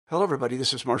Hello, everybody.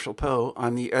 This is Marshall Poe.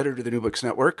 I'm the editor of the New Books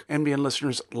Network. NBN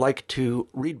listeners like to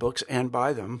read books and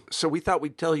buy them. So we thought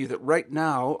we'd tell you that right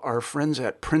now, our friends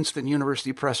at Princeton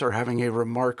University Press are having a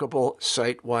remarkable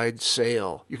site-wide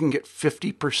sale. You can get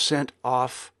 50%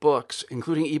 off books,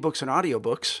 including ebooks and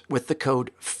audiobooks, with the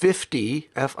code 50,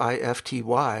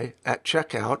 F-I-F-T-Y, at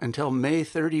checkout until May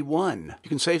 31. You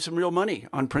can save some real money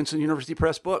on Princeton University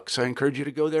Press books. I encourage you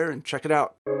to go there and check it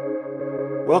out.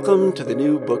 Welcome to the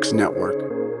New Books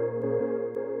Network.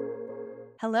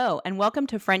 Hello, and welcome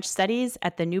to French Studies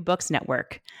at the New Books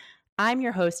Network. I'm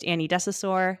your host, Annie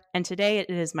Dessessor, and today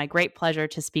it is my great pleasure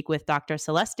to speak with Dr.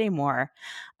 Celeste Moore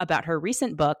about her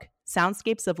recent book,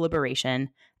 Soundscapes of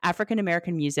Liberation, African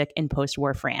American Music in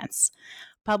Postwar France,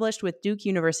 published with Duke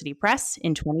University Press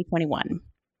in 2021.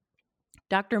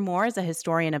 Dr. Moore is a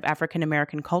historian of African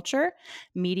American culture,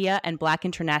 media, and Black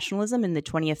internationalism in the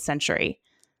 20th century.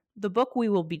 The book we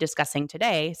will be discussing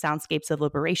today, Soundscapes of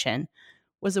Liberation,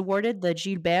 was awarded the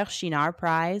Gilbert Chinard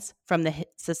Prize from the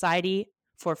Society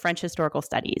for French Historical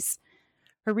Studies.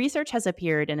 Her research has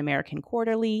appeared in American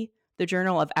Quarterly, the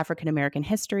Journal of African American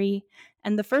History,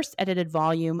 and the first edited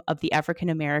volume of the African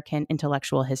American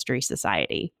Intellectual History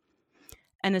Society.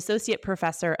 An associate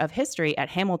professor of history at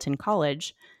Hamilton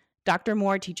College, Dr.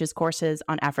 Moore teaches courses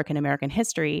on African American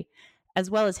history, as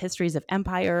well as histories of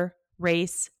empire,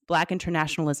 race, Black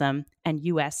internationalism, and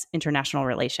U.S. international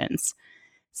relations.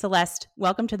 Celeste,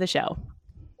 welcome to the show.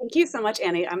 Thank you so much,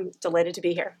 Annie. I'm delighted to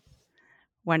be here.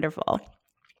 Wonderful.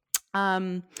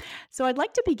 So I'd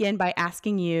like to begin by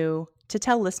asking you to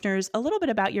tell listeners a little bit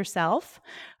about yourself.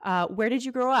 Where did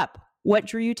you grow up? What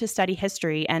drew you to study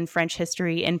history and French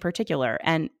history in particular?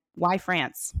 And why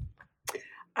France?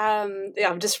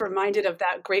 I'm just reminded of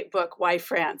that great book, Why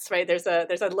France, right? There's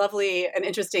a lovely and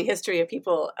interesting history of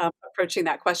people approaching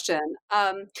that question.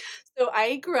 So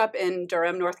I grew up in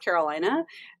Durham, North Carolina,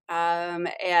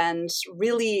 and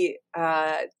really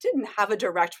didn't have a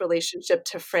direct relationship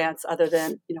to France other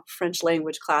than, French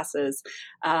language classes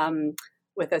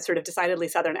with a sort of decidedly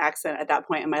Southern accent at that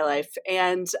point in my life.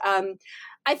 And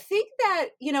I think that,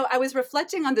 I was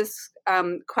reflecting on this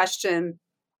question,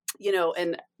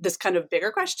 and this kind of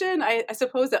bigger question, I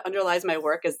suppose, that underlies my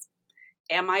work is,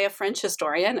 am I a French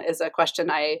historian? Is a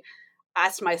question I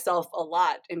asked myself a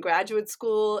lot in graduate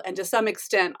school and to some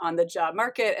extent on the job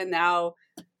market. And now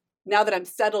that I'm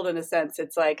settled in a sense,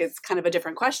 it's kind of a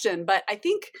different question. But I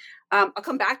think I'll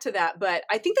come back to that. But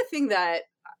I think the thing that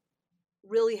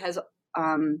really has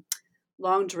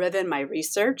long driven my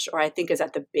research, or I think is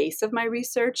at the base of my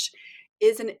research,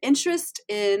 is an interest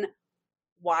in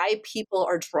why people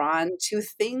are drawn to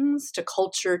things, to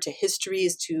culture, to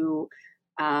histories, to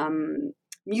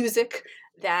music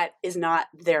that is not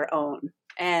their own.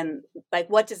 And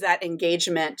what does that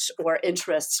engagement or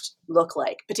interest look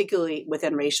like, particularly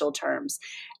within racial terms?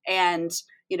 And,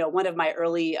 one of my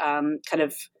early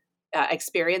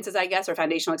experiences, I guess, or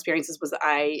foundational experiences was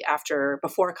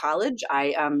before college,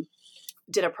 I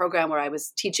did a program where I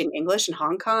was teaching English in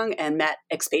Hong Kong and met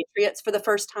expatriates for the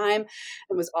first time,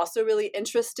 and was also really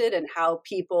interested in how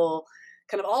people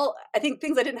I think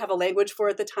things I didn't have a language for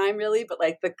at the time really, but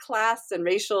the class and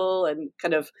racial and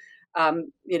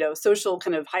social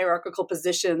hierarchical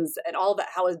positions and all that,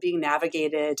 how it was being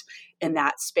navigated in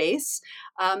that space.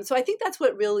 So I think that's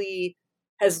what really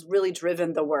has really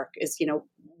driven the work is,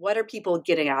 what are people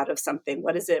getting out of something?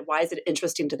 What is it? Why is it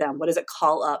interesting to them? What does it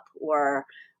call up or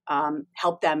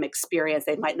help them experience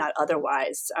they might not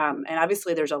otherwise? And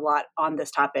obviously there's a lot on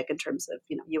this topic in terms of,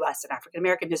 U.S. and African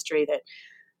American history, that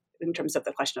in terms of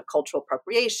the question of cultural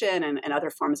appropriation and other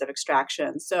forms of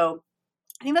extraction. So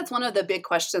I think that's one of the big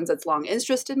questions that's long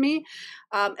interested me.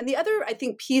 And the other, I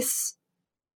think, piece,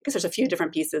 because there's a few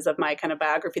different pieces of my kind of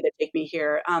biography that take me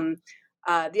here.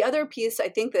 The other piece I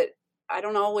think that I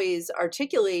don't always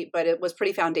articulate, but it was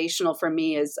pretty foundational for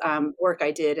me, is work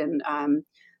I did in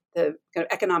the kind of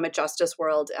economic justice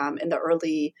world in the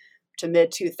early to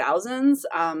mid 2000s.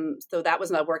 So that was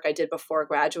the work I did before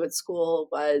graduate school,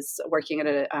 was working at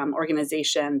an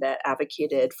organization that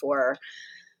advocated for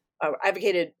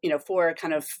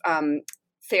kind of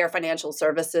fair financial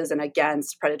services and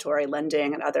against predatory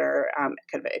lending and other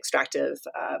kind of extractive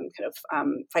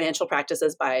financial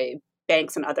practices by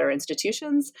banks and other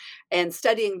institutions, and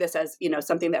studying this as,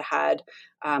 something that had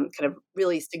kind of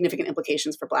really significant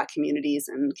implications for Black communities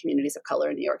and communities of color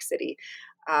in New York City.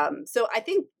 So I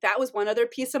think that was one other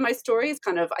piece of my story, is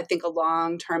kind of, I think, a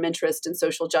long-term interest in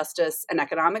social justice and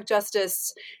economic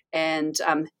justice. And,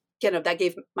 that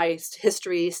gave my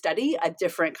history study a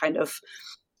different kind of,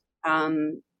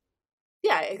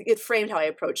 it framed how I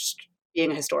approached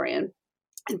being a historian.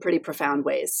 in pretty profound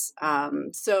ways.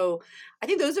 So I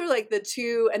think those are like the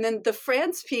two. And then the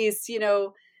France piece,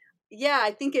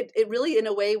 I think it really, in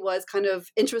a way, was kind of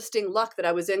interesting luck that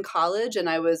I was in college and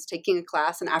I was taking a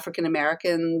class in African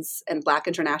Americans and Black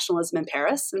internationalism in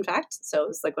Paris, in fact. So it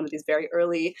was like one of these very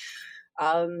early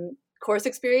course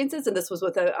experiences. And this was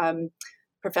with a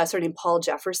professor named Paul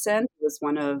Jefferson, who was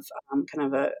one of kind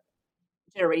of a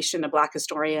generation of Black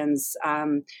historians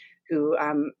who,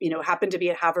 happened to be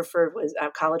at Haverford, was a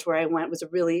college where I went, was a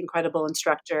really incredible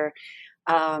instructor.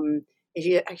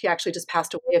 He actually just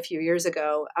passed away a few years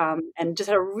ago, and just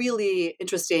had a really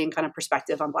interesting kind of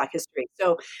perspective on Black history.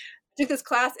 So I took this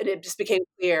class and it just became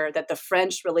clear that the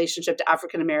French relationship to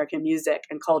African-American music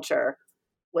and culture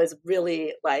was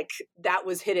really like, that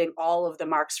was hitting all of the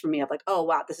marks for me of like, oh,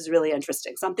 wow, this is really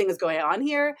interesting. Something is going on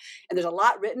here and there's a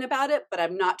lot written about it, but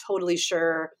I'm not totally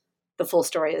sure the full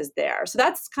story is there. So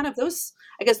that's kind of those,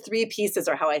 I guess, three pieces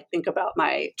are how I think about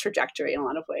my trajectory in a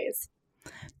lot of ways.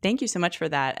 Thank you so much for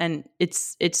that. And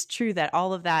it's true that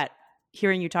all of that,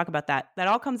 hearing you talk about that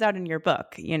all comes out in your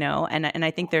book, and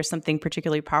I think there's something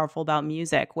particularly powerful about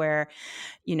music where,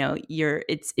 you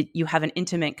have an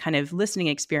intimate kind of listening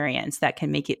experience that can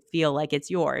make it feel like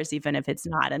it's yours, even if it's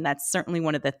not. And that's certainly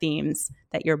one of the themes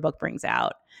that your book brings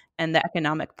out, and the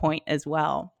economic point as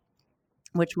well,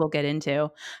 which we'll get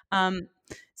into.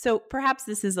 So perhaps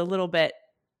this is a little bit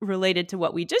related to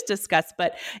what we just discussed,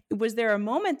 but was there a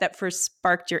moment that first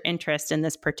sparked your interest in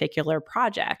this particular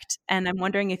project? And I'm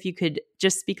wondering if you could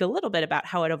just speak a little bit about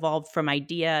how it evolved from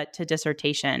idea to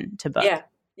dissertation to book. Yeah,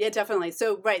 definitely.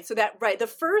 So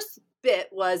the first bit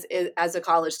was as a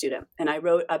college student, and I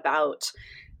wrote about,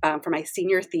 for my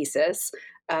senior thesis,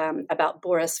 about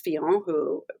Boris Vian,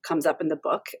 who comes up in the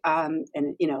book, and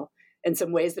in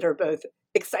some ways that are both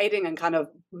exciting and kind of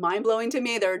mind-blowing to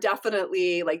me. There are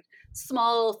definitely like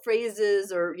small phrases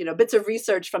or, bits of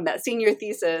research from that senior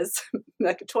thesis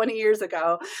like 20 years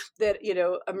ago that,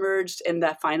 emerged in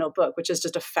that final book, which is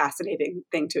just a fascinating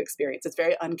thing to experience. It's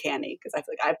very uncanny because I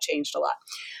feel like I've changed a lot.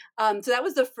 So that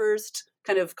was the first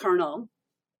kind of kernel.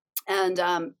 And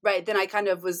then I kind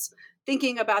of was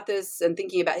thinking about this and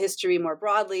thinking about history more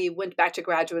broadly, went back to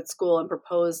graduate school and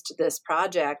proposed this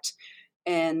project,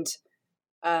 and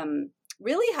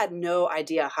really had no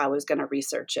idea how I was going to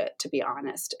research it, to be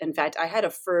honest. In fact, I had a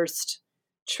first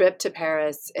trip to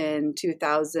Paris in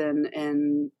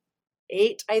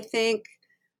 2008, I think,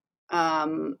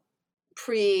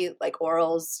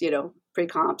 orals,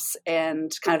 pre-comps,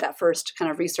 and kind of that first kind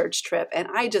of research trip. And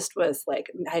I just was like,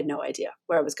 I had no idea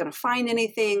where I was going to find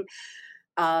anything.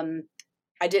 I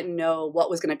didn't know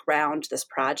what was going to ground this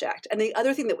project. And the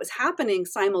other thing that was happening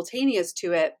simultaneous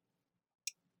to it,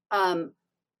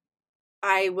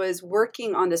 I was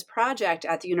working on this project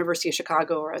at the University of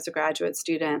Chicago, where I was a graduate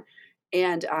student,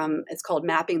 and it's called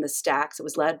Mapping the Stacks. It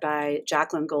was led by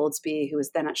Jacqueline Goldsby, who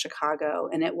was then at Chicago,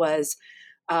 and it was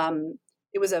a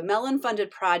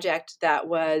Mellon-funded project that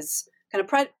was kind of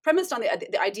premised on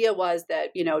the idea was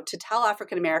that, to tell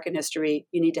African American history,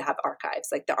 you need to have archives.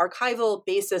 Like the archival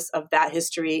basis of that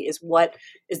history is what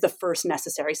is the first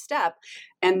necessary step.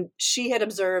 And she had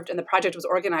observed, and the project was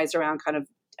organized around kind of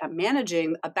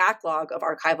managing a backlog of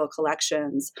archival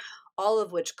collections, all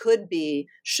of which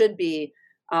should be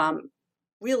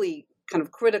really kind of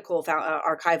critical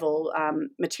archival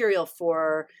material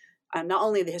for not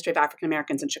only the history of African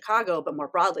Americans in Chicago, but more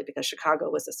broadly, because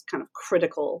Chicago was this kind of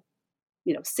critical,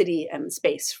 city and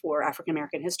space for African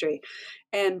American history.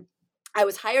 And I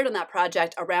was hired on that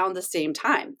project around the same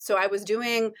time. So I was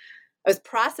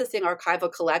processing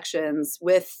archival collections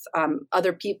with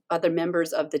other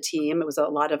members of the team. It was a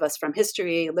lot of us from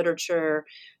history, literature,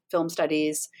 film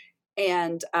studies,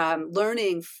 and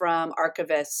learning from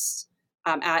archivists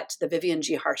at the Vivian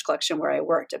G. Harsh collection where I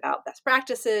worked about best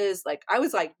practices. Like I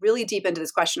was like really deep into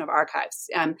this question of archives,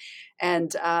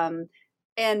 and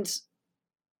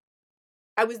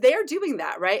I was there doing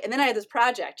that, right? And then I had this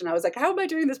project, and I was like, how am I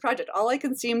doing this project? All I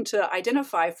can seem to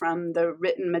identify from the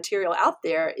written material out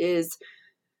there is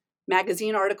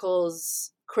magazine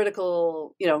articles,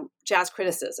 critical, jazz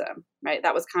criticism, right?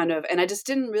 That was kind of, and I just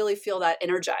didn't really feel that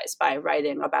energized by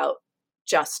writing about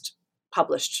just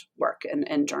published work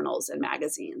in journals and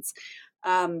magazines.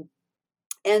 Around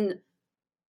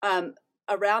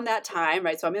that time,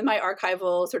 right? So I'm in my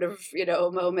archival sort of,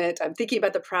 moment. I'm thinking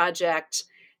about the project.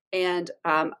 And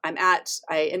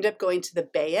I end up going to the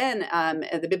BN,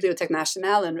 at the Bibliothèque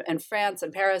Nationale in France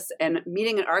and Paris, and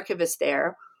meeting an archivist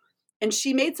there. And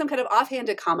she made some kind of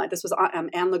offhanded comment. This was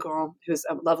Anne Legrand, who's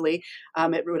lovely.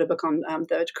 It wrote a book on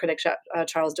the critic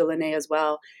Charles Delaunay as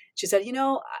well. She said,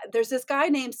 there's this guy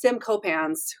named Sim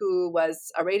Copans who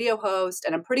was a radio host,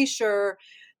 and I'm pretty sure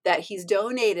that he's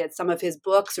donated some of his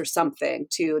books or something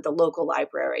to the local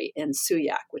library in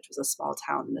Souillac, which was a small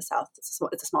town in the south.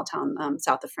 It's a small town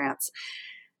south of France.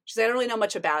 She said, I don't really know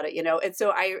much about it, And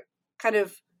so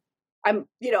I'm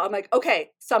like, okay,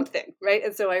 something, right?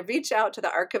 And so I reach out to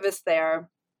the archivist there,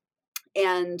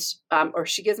 and or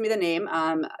she gives me the name,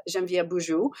 Geneviève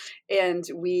Boujou, and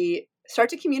we start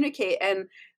to communicate. And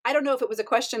I don't know if it was a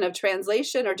question of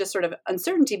translation or just sort of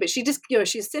uncertainty, but she just,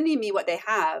 she's sending me what they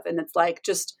have, and it's like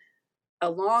just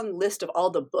a long list of all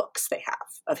the books they have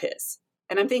of his.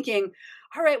 And I'm thinking,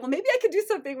 all right, well, maybe I could do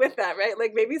something with that, right?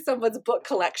 Like maybe someone's book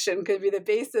collection could be the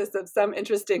basis of some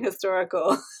interesting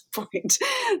historical point.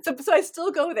 So I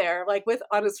still go there, like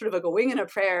on a sort of like a wing and a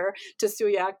prayer to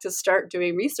Souillac to start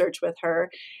doing research with her.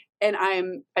 And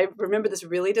I remember this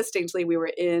really distinctly. We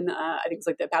were in, I think it's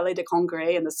like the Palais de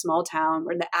Congrès in the small town.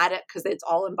 We're in the attic because it's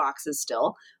all in boxes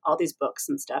still, all these books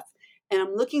and stuff. And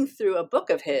I'm looking through a book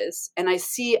of his, and I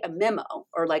see a memo,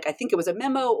 or like I think it was a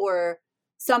memo or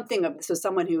something of this was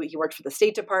someone who he worked for the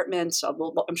State Department.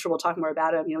 I'm sure we'll talk more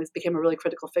about him. He became a really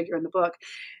critical figure in the book.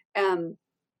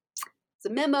 It's a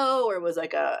memo, or it was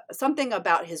like something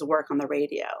about his work on the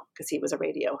radio, because he was a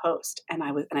radio host. And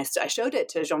I showed it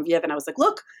to Geneviève, and I was like,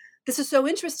 look, this is so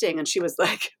interesting. And she was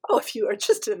like, oh, if you are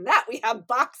interested in that, we have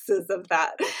boxes of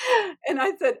that. And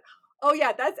I said, oh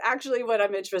yeah, that's actually what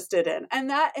I'm interested in.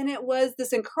 And it was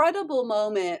this incredible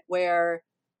moment where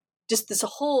just this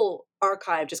whole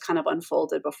archive just kind of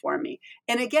unfolded before me.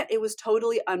 And again, it was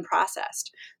totally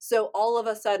unprocessed. So all of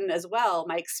a sudden as well,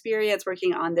 my experience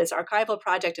working on this archival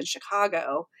project in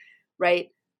Chicago, right?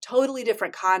 Totally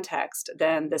different context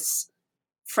than this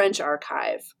French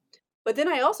archive. But then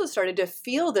I also started to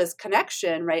feel this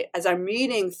connection, right? As I'm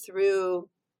reading through,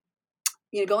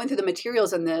 going through the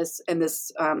materials in this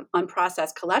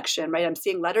unprocessed collection, right? I'm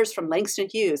seeing letters from Langston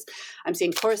Hughes. I'm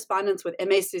seeing correspondence with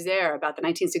Aimé Césaire about the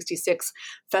 1966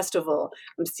 festival.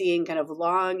 I'm seeing kind of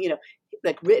long,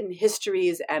 like written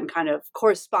histories and kind of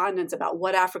correspondence about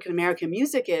what African-American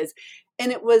music is.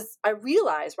 And I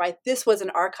realized, right, this was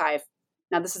an archive.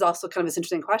 Now, this is also kind of this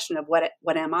interesting question of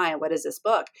what am I and what is this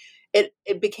book?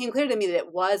 It became clear to me that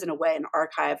it was, in a way, an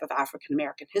archive of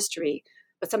African-American history,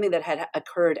 but something that had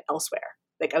occurred elsewhere.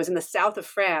 Like I was in the south of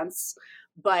France,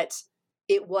 but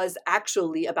it was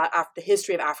actually about the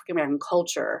history of African-American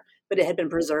culture, but it had been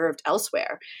preserved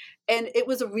elsewhere. And that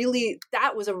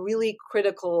was a really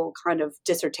critical kind of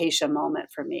dissertation moment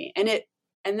for me.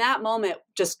 And that moment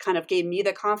just kind of gave me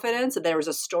the confidence that there was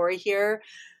a story here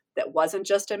that wasn't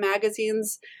just in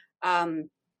magazines. And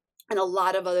a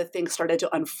lot of other things started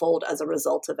to unfold as a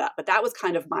result of that. But that was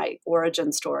kind of my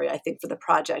origin story, I think, for the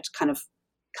project kind of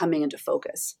coming into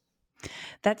focus.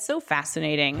 That's so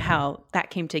fascinating how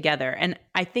that came together. And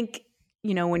I think,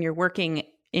 when you're working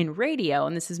in radio,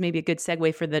 and this is maybe a good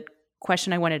segue for the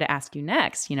question I wanted to ask you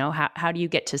next, how do you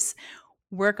get to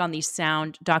work on these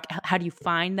sound how do you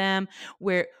find them?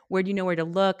 Where do you know where to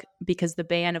look? Because the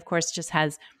band, of course, just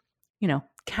has,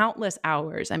 countless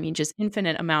hours. I mean, just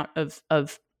infinite amount of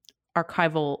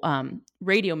archival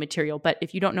radio material. But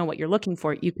if you don't know what you're looking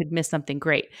for, you could miss something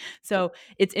great. So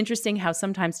it's interesting how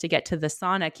sometimes to get to the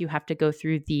sonic, you have to go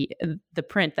through the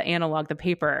print, the analog, the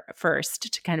paper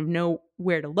first to kind of know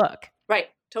where to look. Right.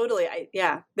 Totally.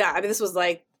 Yeah. I mean, this was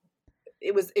like,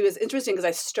 it was interesting because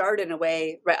I started in a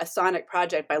way, right, a sonic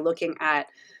project by looking at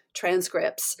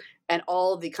transcripts and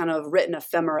all the kind of written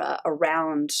ephemera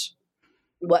around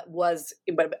what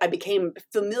I became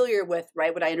familiar with,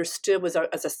 right? What I understood was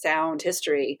as a sound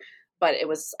history, but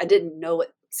I didn't know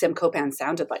what Sim Copan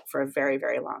sounded like for a very,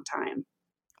 very long time.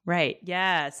 Right.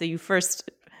 Yeah. So you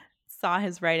first saw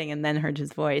his writing and then heard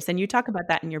his voice. And you talk about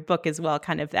that in your book as well,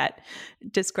 kind of that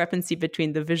discrepancy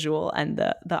between the visual and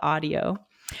the audio.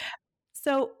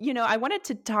 So, I wanted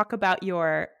to talk about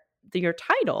your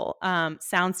title,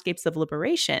 Soundscapes of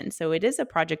Liberation. So it is a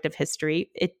project of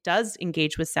history. It does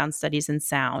engage with sound studies and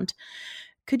sound.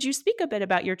 Could you speak a bit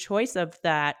about your choice of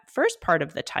that first part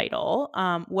of the title?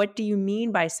 What do you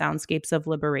mean by Soundscapes of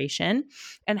Liberation?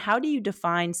 And how do you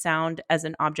define sound as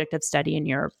an object of study in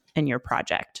your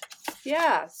project?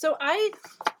 Yeah. So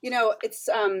it's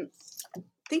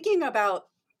thinking about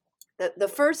the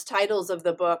first titles of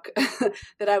the book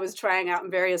that I was trying out in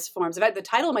various forms. In fact, the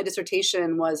title of my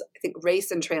dissertation was, I think,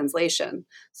 Race and Translation.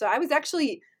 So I was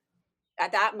actually,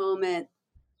 at that moment,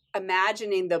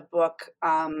 imagining the book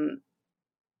in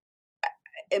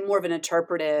more of an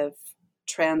interpretive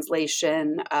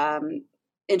translation,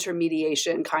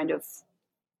 intermediation kind of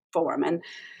form. And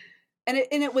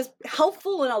it was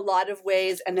helpful in a lot of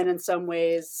ways, and then in some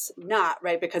ways not,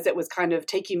 right? Because it was kind of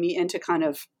taking me into kind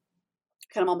of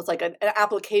almost like an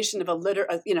application of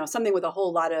something with a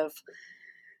whole lot of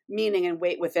meaning and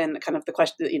weight within kind of the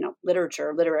question,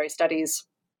 literature, literary studies,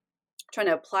 trying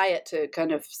to apply it to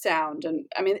kind of sound. And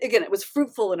I mean, again, it was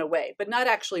fruitful in a way, but not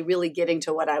actually really getting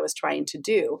to what I was trying to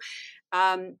do.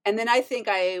 And then I think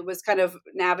I was kind of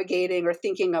navigating or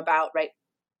thinking about, right,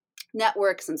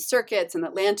 networks and circuits, and the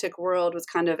Atlantic world was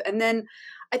kind of, and then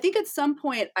I think at some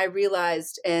point I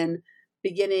realized in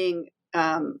beginning,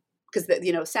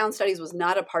 because sound studies was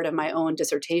not a part of my own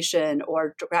dissertation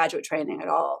or graduate training at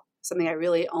all. Something I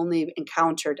really only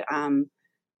encountered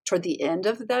toward the end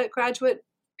of the graduate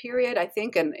period, I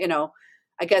think. And,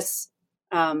 I guess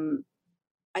I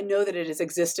know that it has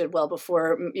existed well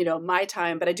before, my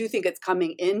time, but I do think it's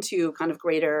coming into kind of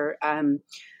greater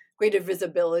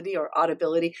visibility or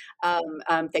audibility,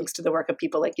 thanks to the work of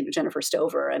people like Jennifer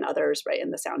Stover and others, right,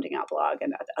 in the Sounding Out blog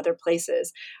and other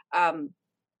places.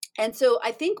 And so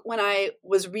I think when I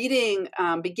was reading,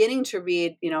 beginning to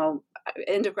read,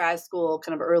 into grad school,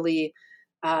 kind of early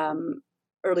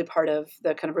part of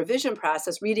the kind of revision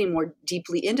process, reading more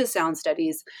deeply into sound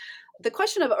studies, the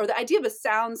question of, or the idea of a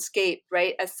soundscape,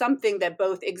 right, as something that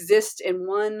both exists in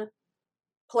one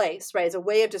place, right, as a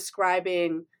way of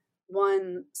describing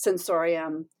one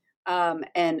sensorium,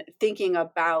 and thinking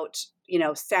about,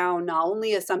 sound not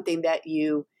only as something that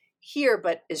you hear,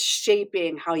 but is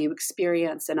shaping how you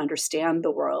experience and understand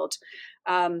the world.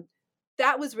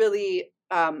 That was really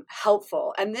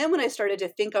helpful. And then when I started to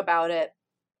think about it,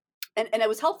 and it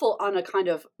was helpful on a kind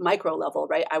of micro level,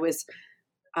 right? I was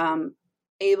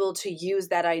able to use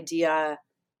that idea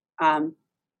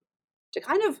to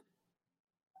kind of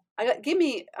gave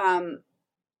me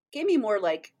more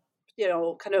like,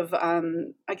 kind of,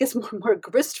 I guess more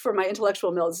grist for my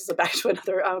intellectual mill. This is back to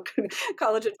another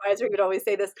college advisor who would always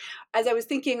say this. As I was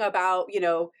thinking about,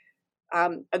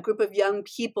 a group of young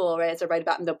people, right, as I write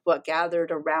about in the book,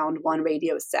 gathered around one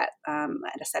radio set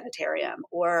at a sanitarium,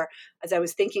 or as I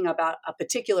was thinking about a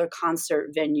particular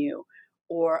concert venue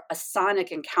or a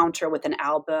sonic encounter with an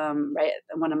album, right?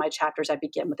 In one of my chapters, I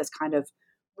begin with this kind of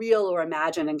real or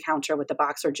imagined encounter with the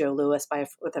boxer Joe Louis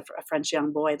with a French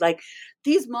young boy. Like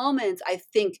these moments, I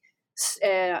think,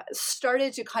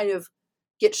 started to kind of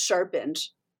get sharpened,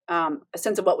 a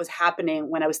sense of what was happening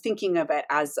when I was thinking of it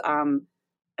as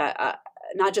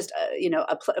not just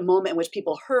a moment in which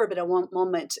people heard, but a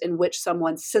moment in which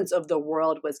someone's sense of the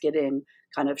world was getting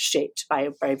kind of shaped by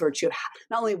virtue of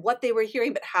not only what they were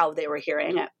hearing, but how they were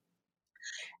hearing it.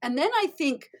 And then I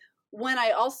think when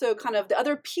I also kind of, the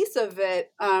other piece of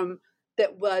it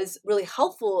that was really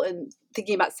helpful in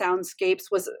thinking about soundscapes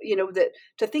was, that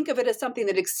to think of it as something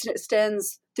that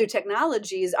extends through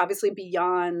technologies, obviously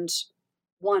beyond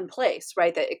one place,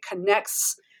 right? That it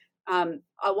connects, on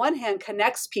one hand,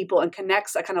 connects people and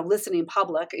connects a kind of listening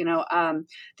public,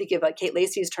 think of like Kate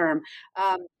Lacey's term,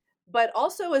 but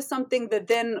also as something that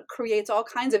then creates all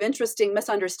kinds of interesting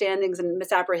misunderstandings and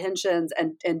misapprehensions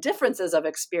and differences of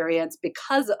experience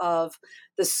because of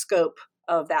the scope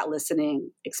of that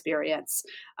listening experience,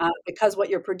 because what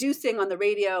you're producing on the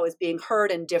radio is being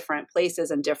heard in different places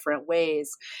in different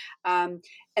ways. And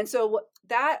so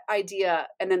that idea,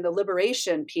 and then the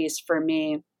liberation piece for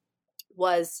me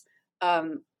was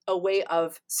a way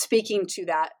of speaking to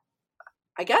that,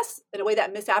 I guess, in a way,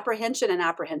 that misapprehension and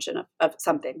apprehension of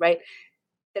something, right?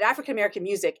 That African-American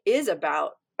music is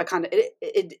about a kind of,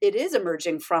 it is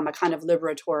emerging from a kind of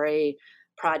liberatory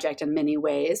project in many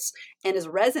ways, and is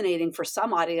resonating for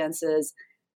some audiences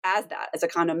as that, as a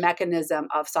kind of mechanism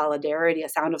of solidarity, a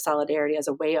sound of solidarity, as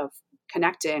a way of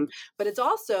connecting. But it's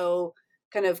also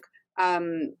kind of,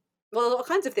 all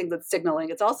kinds of things that's signaling.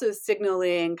 It's also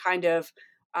signaling kind of,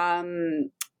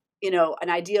 an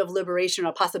idea of liberation,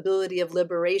 a possibility of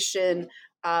liberation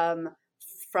from,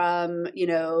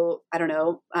 I don't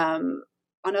know,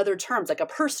 on other terms, like a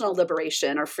personal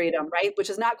liberation or freedom, right? Which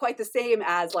is not quite the same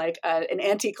as like an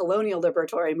anti-colonial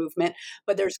liberatory movement,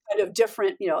 but there's kind of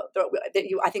different,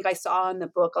 I think I saw in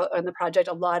the book, in the project,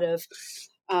 a lot of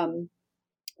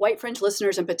white French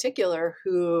listeners in particular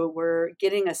who were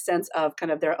getting a sense of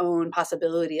kind of their own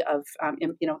possibility of,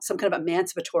 some kind of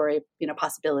emancipatory,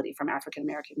 possibility from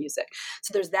African-American music.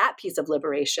 So there's that piece of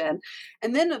liberation.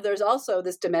 And then there's also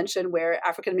this dimension where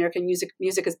African-American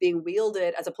music is being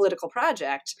wielded as a political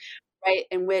project, right?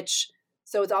 In which,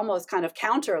 so it's almost kind of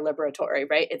counter-liberatory,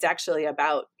 right? It's actually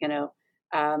about,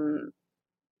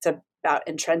 it's about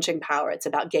entrenching power. It's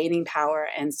about gaining power.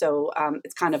 And so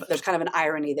it's kind of, there's kind of an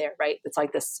irony there, right? It's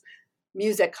like this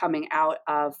music coming out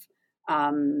of,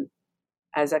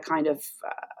 as a kind of,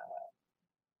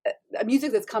 a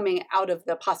music that's coming out of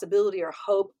the possibility or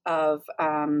hope of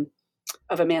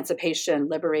emancipation,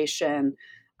 liberation,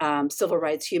 civil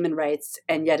rights, human rights,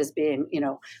 and yet is being,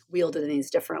 wielded in these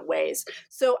different ways.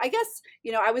 So I guess,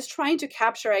 I was trying to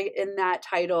capture in that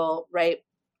title, right,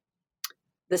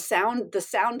 the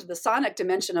sonic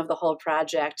dimension of the whole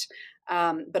project,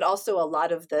 but also a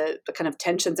lot of the kind of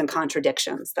tensions and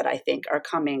contradictions that I think are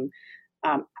coming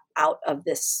out of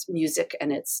this music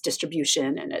and its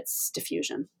distribution and its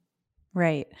diffusion.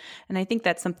 Right. And I think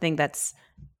that's something that's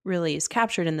really is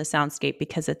captured in the soundscape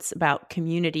because it's about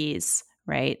communities,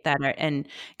 right, that are and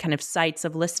kind of sites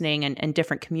of listening and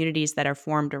different communities that are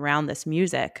formed around this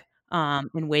music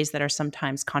in ways that are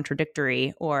sometimes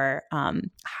contradictory or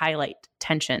highlight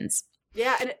tensions.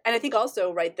 Yeah, and I think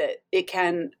also, right, that it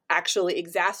can actually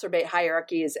exacerbate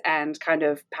hierarchies and kind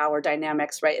of power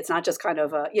dynamics, right? It's not just kind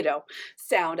of a,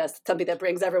 sound as something that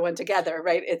brings everyone together,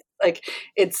 right? It's like,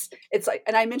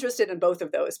 and I'm interested in both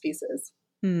of those pieces.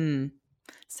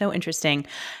 So interesting.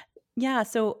 Yeah,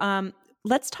 so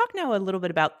let's talk now a little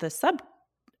bit about the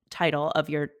subtitle of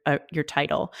your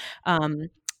title.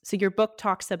 So your book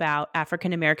talks about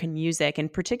African American music,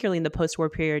 and particularly in the post-war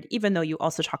period, even though you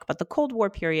also talk about the Cold War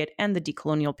period and the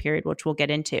decolonial period, which we'll get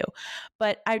into.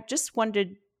 But I just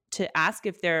wanted to ask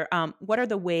if what are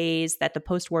the ways that the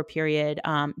post-war period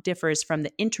differs from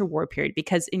the interwar period?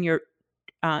 Because in your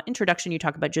introduction, you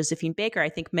talk about Josephine Baker. I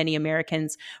think many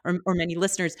Americans or many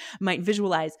listeners might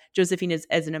visualize Josephine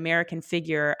as an American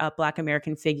figure, a Black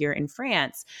American figure in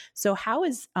France. So how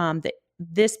is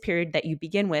this period that you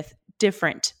begin with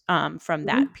different from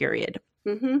that period?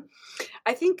 Mm-hmm.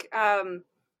 I think, a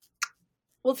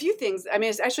few things. I mean,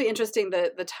 it's actually interesting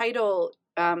that the title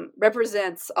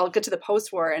represents, I'll get to the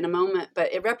post-war in a moment,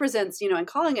 but it represents, and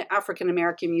calling it African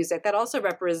American music, that also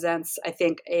represents, I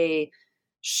think, a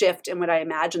shift in what I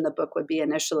imagined the book would be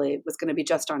initially. It was going to be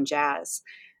just on jazz.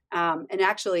 And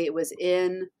actually, it was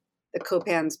in the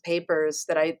Copin's papers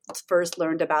that I first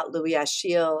learned about Louis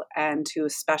Achille, and who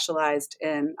specialized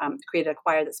in, created a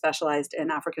choir that specialized in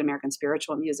African American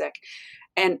spiritual music.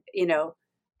 And,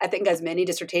 I think as many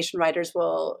dissertation writers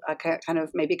will kind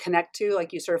of maybe connect to,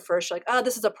 like you sort of first like, oh,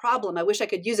 this is a problem. I wish I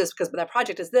could use this because that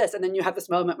project is this. And then you have this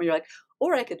moment where you're like,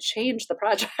 or I could change the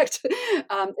project.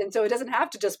 And so it doesn't have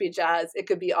to just be jazz. It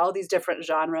could be all these different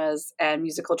genres and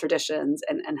musical traditions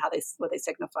and what they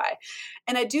signify.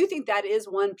 And I do think that is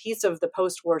one piece of the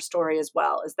post-war story as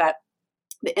well, is that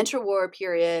the interwar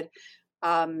period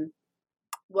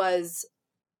was,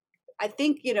 I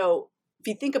think, if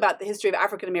you think about the history of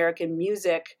African American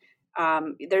music,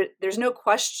 there's no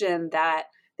question that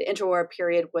the interwar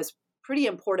period was pretty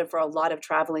important for a lot of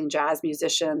traveling jazz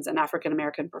musicians and African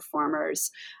American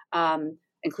performers,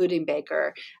 including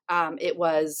Baker. It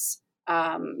was,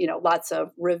 lots of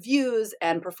reviews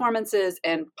and performances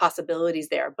and possibilities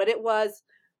there, but it was,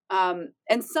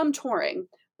 and some touring,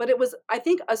 but it was, I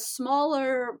think,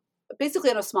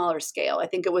 basically on a smaller scale. I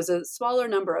think it was a smaller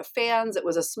number of fans. It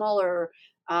was a smaller,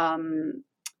 obviously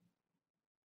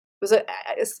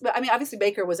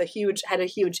Baker had a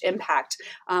huge impact,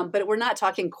 but we're not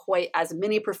talking quite as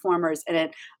many performers.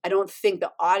 And I don't think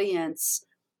the audience,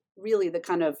 really the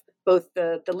kind of both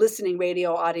the listening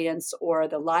radio audience or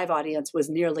the live audience, was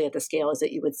nearly at the scale as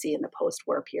that you would see in the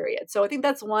post-war period. So I think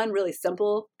that's one really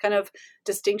simple kind of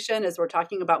distinction, as we're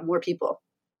talking about more people.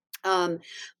 But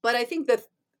I think that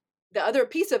the other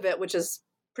piece of it, which is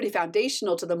pretty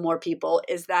foundational to the more people,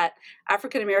 is that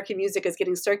African American music is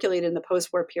getting circulated in the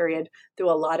post-war period through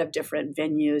a lot of different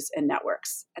venues and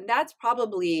networks. And that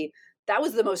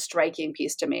was the most striking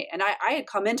piece to me. And I had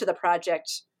come into the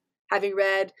project having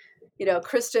read,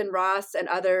 Kristen Ross and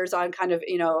others on kind of,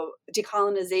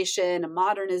 decolonization and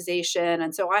modernization.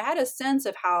 And so I had a sense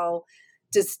of how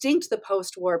distinct the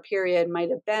post-war period might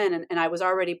have been. And I was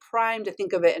already primed to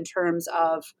think of it in terms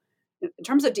of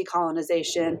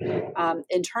decolonization,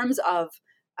 in terms of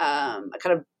a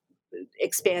kind of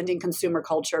expanding consumer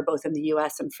culture, both in the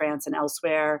U.S. and France and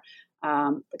elsewhere,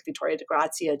 like Vittoria de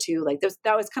Grazia too. Like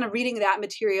that was kind of reading that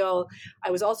material. I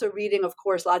was also reading, of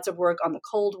course, lots of work on the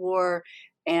Cold War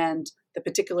and the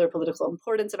particular political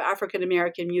importance of African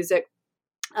American music.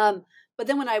 But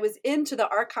then when I was into the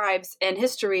archives and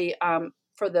history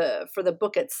for the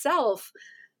book itself,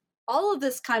 all of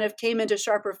this kind of came into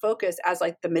sharper focus as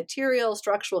like the material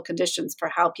structural conditions for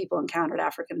how people encountered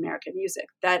African American music.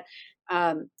 That,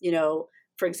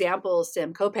 for example,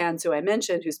 Sam Copans, who I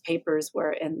mentioned, whose papers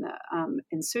were in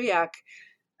SUAC,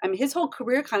 I mean, his whole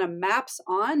career kind of maps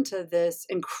onto this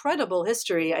incredible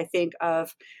history, I think,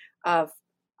 of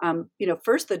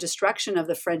first the destruction of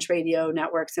the French radio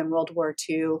networks in World War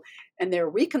II and their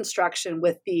reconstruction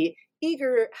with the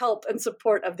eager help and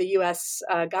support of the U.S.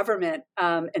 Government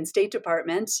and State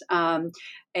Department, and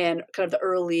kind of the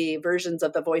early versions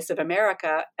of the Voice of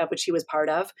America, of which he was part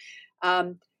of.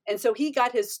 And so he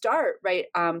got his start, right,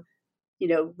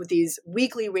 with these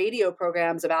weekly radio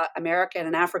programs about American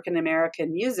and African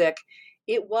American music.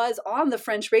 It was on the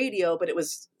French radio, but it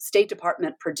was State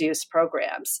Department produced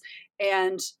programs.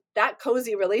 And that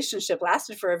cozy relationship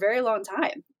lasted for a very long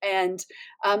time. And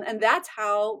that's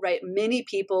how, right, many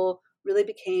people really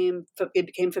became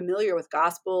familiar with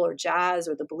gospel or jazz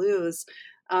or the blues,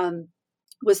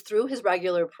 was through his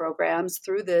regular programs,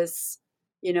 through this,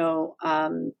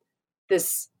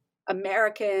 this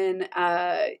American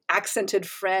accented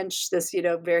French, this,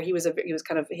 where he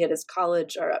had his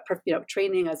college or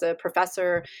training as a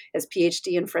professor, his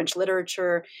PhD in French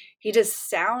literature. He just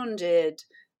sounded,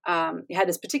 he had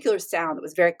this particular sound that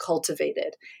was very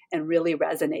cultivated and really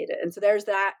resonated. And so there's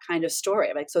that kind of story.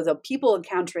 Like, so the people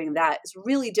encountering that is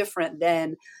really different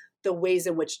than the ways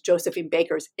in which Josephine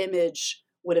Baker's image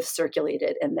would have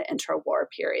circulated in the interwar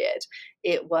period.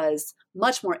 It was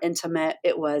much more intimate.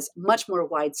 It was much more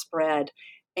widespread,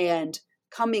 and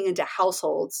coming into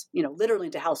households, literally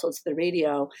into households to the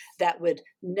radio that would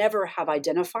never have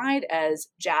identified as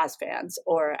jazz fans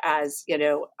or as,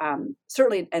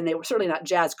 certainly, and they were certainly not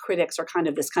jazz critics or kind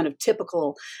of this kind of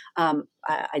typical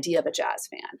idea of a jazz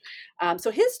fan. So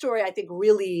his story, I think,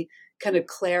 really kind of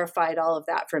clarified all of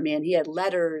that for me. And he had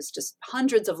letters, just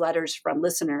hundreds of letters from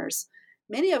listeners,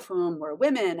 many of whom were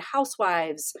women,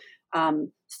 housewives,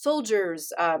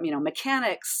 soldiers,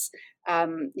 mechanics,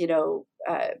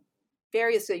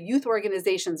 various youth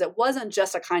organizations. It wasn't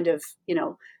just a kind of,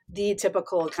 the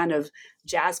typical kind of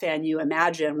jazz fan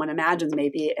one imagines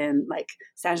maybe in like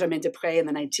Saint-Germain-des-Prés in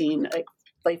the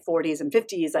late 40s and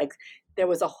 50s. Like, there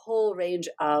was a whole range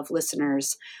of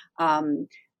listeners, and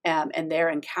their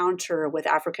encounter with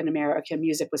African American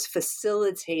music was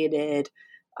facilitated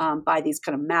by these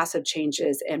kind of massive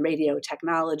changes in radio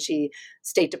technology,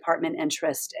 State Department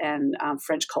interest, and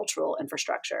French cultural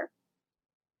infrastructure.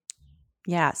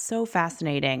 Yeah, so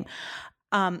fascinating.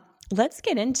 Let's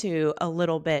get into a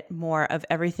little bit more of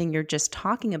everything you're just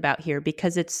talking about here,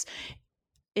 because it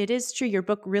is true. Your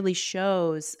book really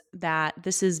shows that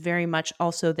this is very much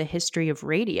also the history of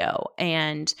radio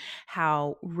and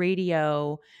how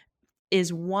radio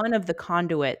is one of the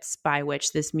conduits by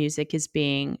which this music is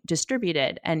being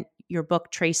distributed. And your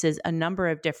book traces a number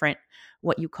of different,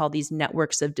 what you call these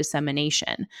networks of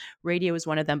dissemination. Radio is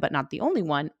one of them, but not the only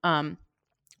one.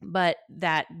 But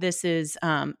that this is,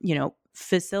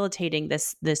 facilitating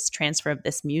this transfer of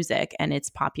this music and its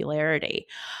popularity.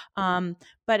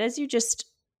 But as you just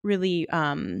really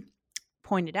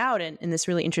pointed out in this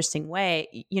really interesting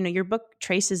way, your book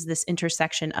traces this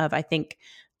intersection of, I think,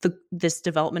 this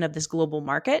development of this global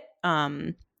market,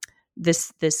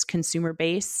 this consumer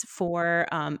base for,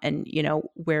 and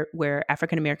where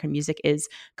African American music is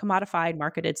commodified,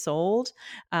 marketed, sold,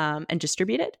 and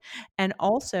distributed, and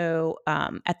also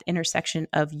at the intersection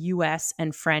of U.S.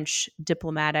 and French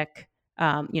diplomatic,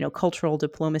 cultural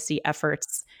diplomacy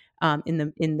efforts in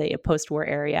the post-war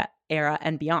era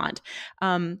and beyond.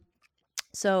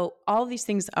 So all of these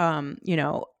things,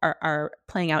 are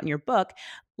playing out in your book.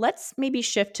 Let's maybe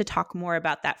shift to talk more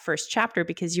about that first chapter,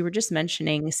 because you were just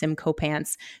mentioning Sim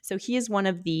Copance. So he is one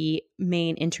of the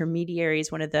main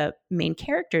intermediaries, one of the main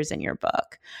characters in your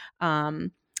book.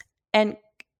 And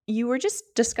you were just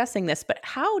discussing this, but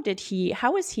how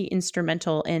was he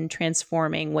instrumental in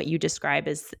transforming what you describe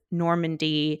as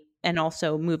Normandy and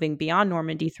also moving beyond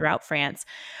Normandy throughout France,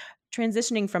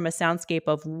 transitioning from a soundscape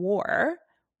of war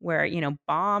where,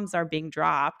 bombs are being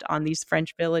dropped on these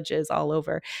French villages all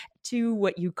over, to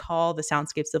what you call the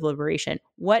soundscapes of liberation?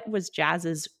 What was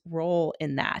jazz's role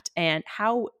in that? And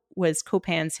how was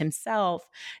Copance himself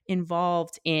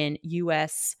involved in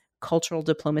U.S. cultural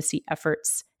diplomacy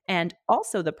efforts, and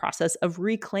also the process of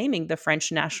reclaiming the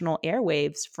French national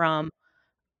airwaves from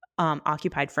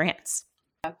occupied France?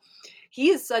 He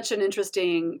is such an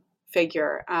interesting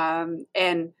figure.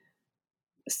 And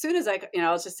as soon as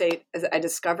I'll just say, as I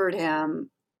discovered him,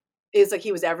 it's like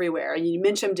he was everywhere. And you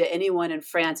mention him to anyone in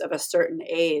France of a certain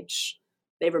age,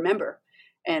 they remember.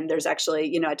 And there's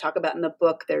actually, I talk about in the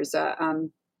book, there's a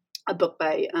book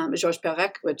by Georges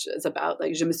Perec, which is about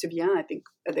like Je me souviens. I think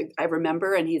I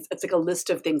remember, and it's like a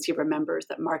list of things he remembers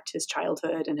that marked his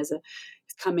childhood and his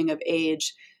coming of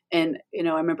age. And I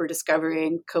remember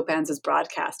discovering Copance's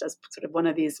broadcast as sort of one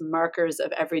of these markers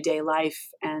of everyday life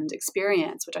and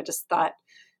experience, which I just thought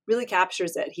really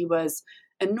captures it. He was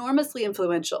enormously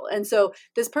influential. And so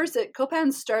this person,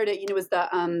 Copance, started, was the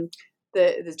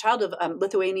the child of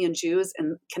Lithuanian Jews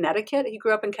in Connecticut. He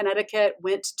grew up in Connecticut,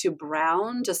 went to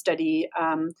Brown to study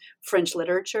French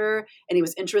literature, and he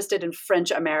was interested in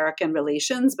French-American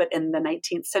relations, but in the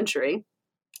 19th century.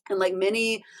 And like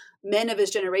many men of his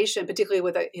generation, particularly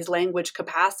with his language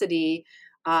capacity,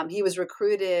 he was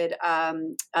recruited,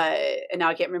 and now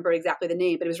I can't remember exactly the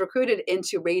name, but he was recruited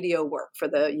into radio work for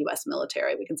the U.S.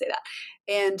 military. We can say that.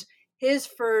 And his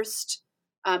first,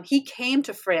 he came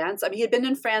to France. I mean, he had been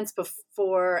in France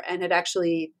before and he'd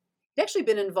actually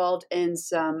been involved in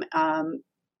some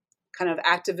kind of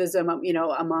activism,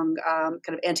 among kind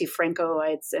of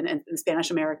anti-Francoites and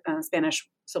the Spanish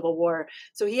Civil War.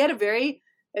 So he had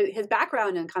his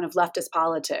background in kind of leftist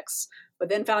politics, but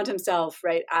then found himself,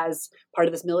 right, as part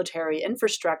of this military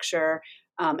infrastructure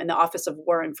in the Office of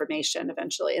War Information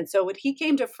eventually. And so when he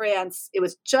came to France, it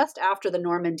was just after the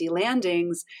Normandy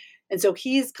landings. And so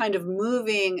he's kind of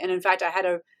moving. And in fact,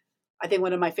 I think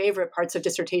one of my favorite parts of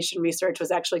dissertation research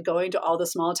was actually going to all the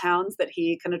small towns that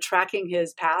he kind of tracking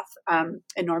his path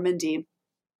in Normandy.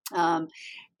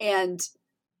 And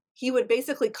he would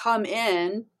basically come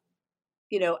in,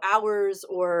 hours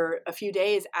or a few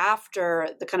days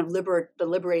after the kind of the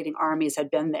liberating armies had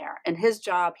been there. And his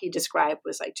job, he described,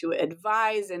 was like to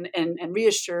advise and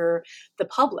reassure the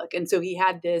public. And so he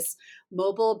had this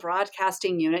mobile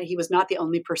broadcasting unit. He was not the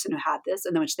only person who had this,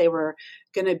 in which they were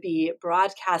going to be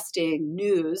broadcasting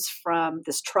news from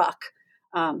this truck.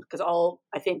 Because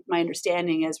I think my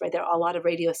understanding is, right, there a lot of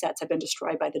radio sets have been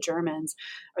destroyed by the Germans,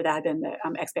 or that had been the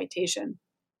expectation.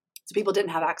 So people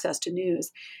didn't have access to news.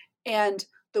 And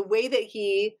the way that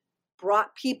he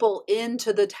brought people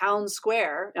into the town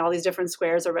square, and all these different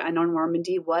squares around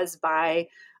Normandy, was by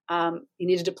he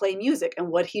needed to play music. And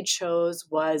what he chose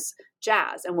was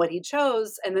jazz. And what he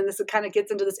chose, and then this kind of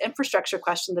gets into this infrastructure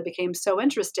question that became so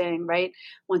interesting, right?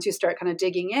 Once you start kind of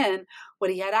digging in, what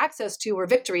he had access to were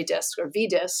victory discs, or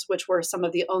V-discs, which were some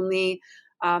of the only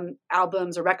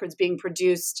albums or records being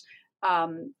produced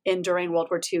during World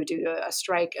War II due to a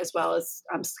strike, as well as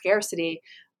scarcity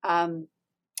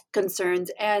concerns.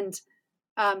 And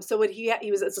so what he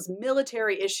was, it's this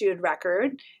military issued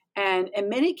record. And in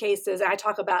many cases, I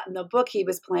talk about in the book, he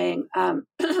was playing,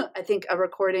 I think, a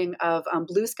recording of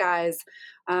Blue Skies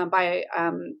by,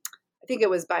 I think it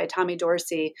was by Tommy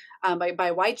Dorsey, by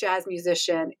a white jazz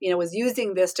musician, was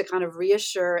using this to kind of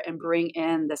reassure and bring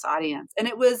in this audience. And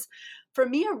it was, for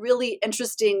me, a really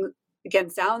interesting, again,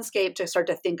 soundscape to start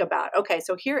to think about. Okay,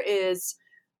 so here is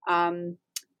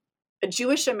a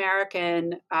Jewish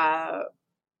American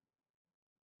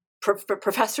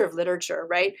professor of literature,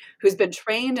 right, who's been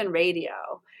trained in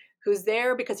radio, who's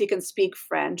there because he can speak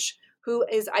French, who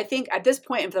is, I think, at this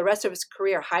point and for the rest of his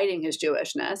career, hiding his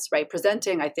Jewishness, right,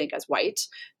 presenting, I think, as white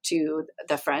to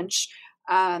the French,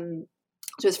 to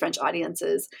his French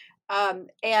audiences,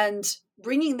 and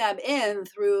bringing them in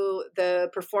through the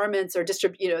performance or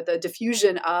the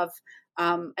diffusion of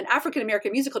an African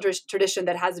American musical tradition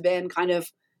that has been kind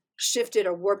of shifted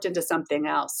or warped into something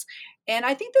else. And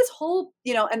I think this whole,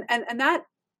 and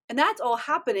that's all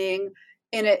happening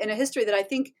in a history that I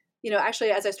think,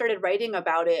 actually, as I started writing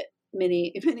about it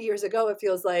many years ago, it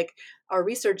feels like, or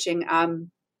researching,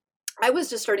 I was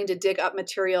just starting to dig up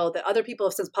material that other people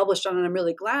have since published on, and I'm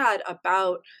really glad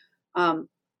about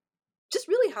just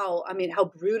really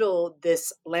how brutal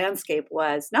this landscape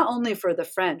was, not only for the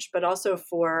French, but also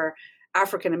for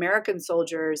African American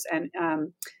soldiers. And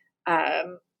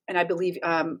I believe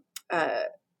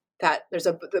that there's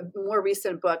the more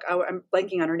recent book, I'm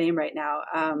blanking on her name right now,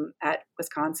 at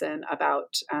Wisconsin,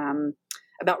 about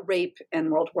rape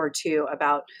in World War II,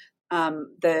 about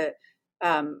the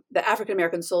African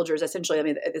American soldiers.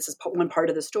 Essentially, this is one part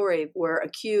of the story, were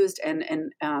accused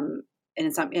and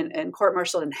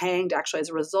court-martialed and hanged, actually, as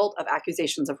a result of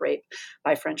accusations of rape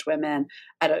by French women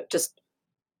at a just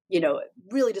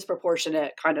really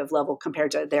disproportionate kind of level compared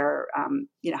to their,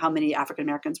 how many African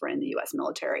Americans were in the U.S.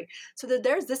 military. So that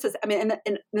there's this is, in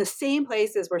the same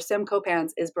places where Sim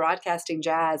Copans is broadcasting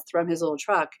jazz from his little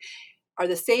truck, are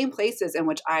the same places in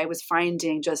which I was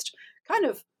finding just kind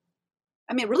of,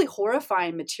 really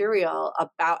horrifying material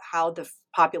about how the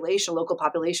local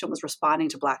population was responding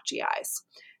to Black GIs.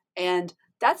 And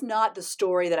that's not the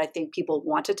story that I think people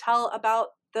want to tell about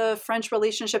the French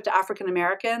relationship to African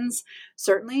Americans.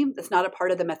 Certainly, it's not a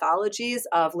part of the mythologies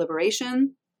of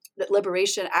liberation. That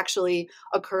liberation actually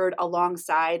occurred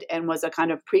alongside and was a kind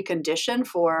of precondition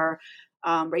for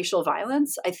racial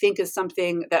violence, I think, is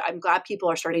something that I'm glad people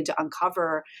are starting to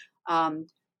uncover.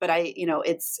 But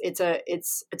it's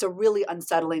a really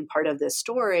unsettling part of this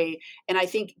story, and I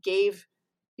think gave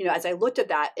as I looked at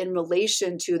that in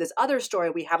relation to this other story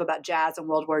we have about jazz in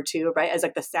World War II, right, as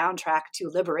like the soundtrack to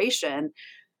liberation.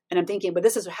 And I'm thinking, but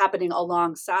this is happening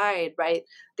alongside, right,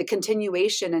 the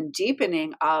continuation and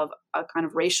deepening of a kind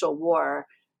of racial war.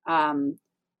 And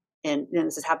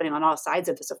this is happening on all sides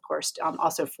of this, of course,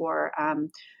 also for,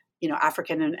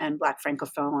 African and Black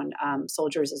Francophone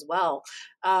soldiers as well.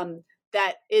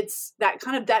 That it's that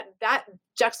kind of that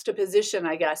juxtaposition,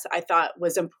 I guess, I thought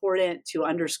was important to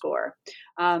underscore.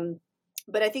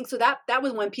 But I think so that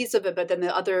was one piece of it. But then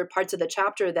the other parts of the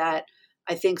chapter that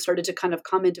I think started to kind of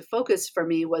come into focus for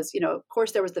me was, of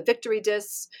course, there was the victory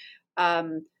discs.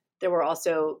 There were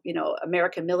also,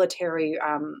 American military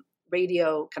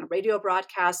radio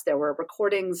broadcasts. There were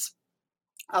recordings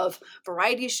of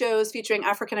variety shows featuring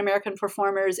African-American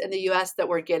performers in the U.S. that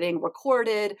were getting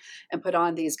recorded and put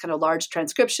on these kind of large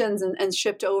transcriptions and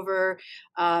shipped over.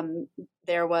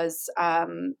 There was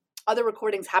other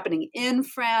recordings happening in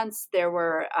France. There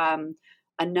were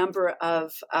a number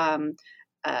of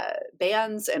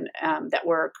bands and that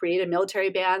were created,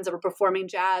 military bands that were performing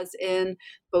jazz in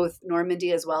both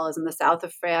Normandy as well as in the south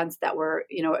of France that were,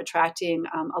 attracting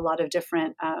a lot of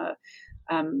different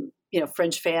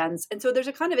French fans. And so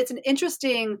it's an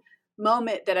interesting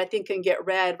moment that I think can get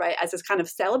read, right, as this kind of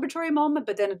celebratory moment,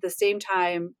 but then at the same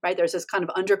time, right, there's this kind of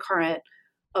undercurrent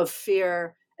of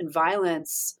fear and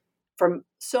violence from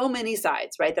so many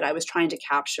sides, right, that I was trying to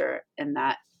capture in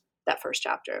that first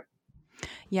chapter.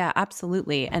 Yeah,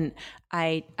 absolutely. And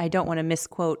I don't want to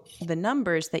misquote the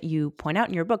numbers that you point out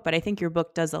in your book, but I think your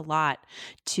book does a lot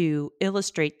to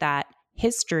illustrate that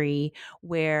history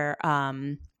where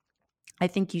I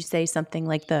think you say something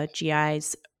like the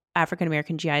GIs,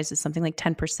 African-American GIs is something like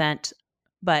 10%,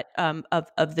 but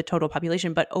of the total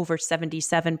population, but over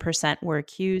 77% were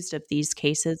accused of these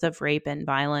cases of rape and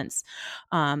violence,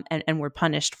 and were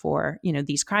punished for,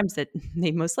 these crimes that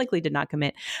they most likely did not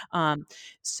commit.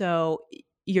 So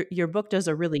your book does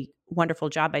a really wonderful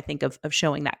job, I think, of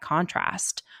showing that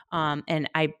contrast. And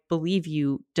I believe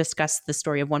you discussed the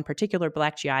story of one particular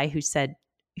Black GI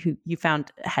who you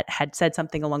found had said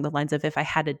something along the lines of, if I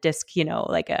had a disc,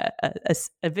 like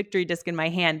a victory disc in my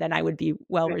hand, then I would be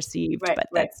well received. Right, but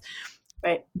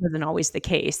right, that wasn't always the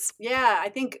case. Yeah, I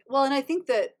think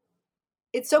that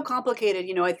it's so complicated.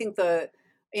 I think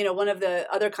one of the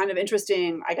other kind of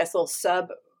interesting, I guess, little sub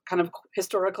kind of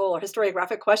historical or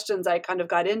historiographic questions I kind of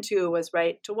got into was,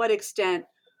 right, to what extent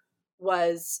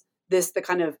was this the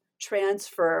kind of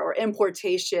transfer or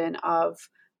importation of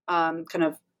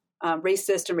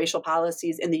racist and racial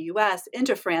policies in the U.S.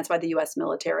 into France by the U.S.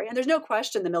 military? And there's no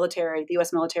question the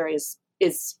U.S. military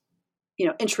is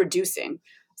introducing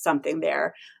something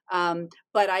there.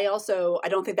 But I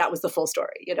don't think that was the full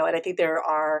story, and I think there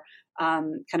are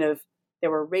there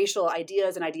were racial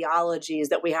ideas and ideologies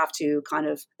that we have to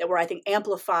that were, I think,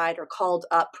 amplified or called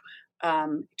up,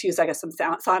 to use, I guess, some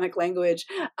sonic language,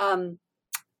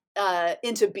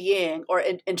 into being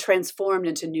and transformed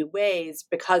into new ways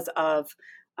because of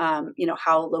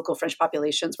how local French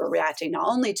populations were reacting not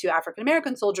only to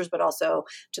African-American soldiers, but also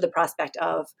to the prospect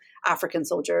of African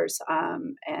soldiers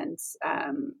and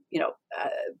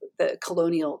the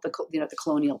colonial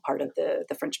part of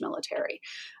the French military.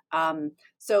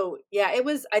 So yeah, it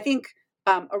was, I think,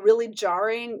 a really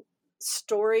jarring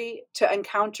story to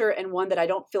encounter, and one that I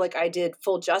don't feel like I did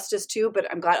full justice to, but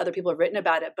I'm glad other people have written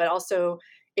about it. But also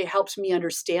it helped me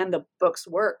understand the book's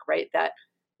work, right? That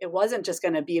it wasn't just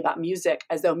going to be about music,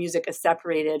 as though music is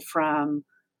separated from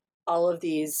all of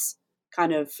these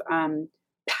kind of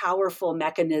powerful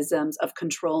mechanisms of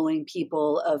controlling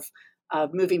people, of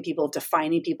moving people,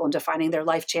 defining people, and defining their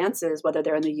life chances, whether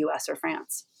they're in the U.S. or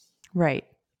France. Right.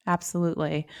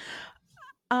 Absolutely.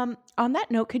 On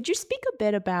that note, could you speak a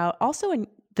bit about, also in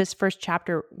this first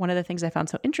chapter, one of the things I found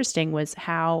so interesting was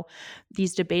how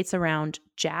these debates around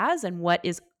jazz and what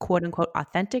is quote unquote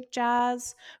authentic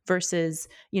jazz versus,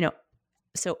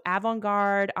 so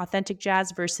avant-garde, authentic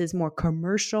jazz versus more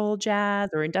commercial jazz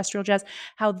or industrial jazz,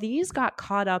 how these got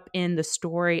caught up in the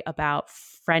story about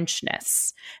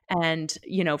Frenchness and,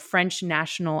 French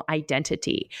national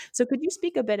identity. So could you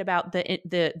speak a bit about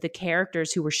the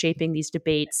characters who were shaping these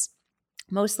debates,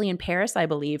 mostly in Paris, I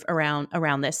believe,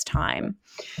 around this time?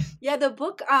 Yeah, the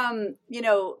book, in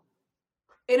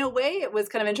a way, it was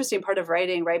kind of an interesting part of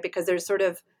writing, right? Because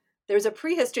there's a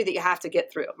prehistory that you have to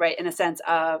get through, right? In a sense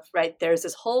of, right, there's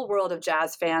this whole world of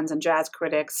jazz fans and jazz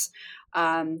critics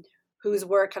whose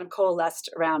work kind of coalesced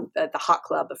around the Hot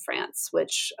Club of France,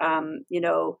 which,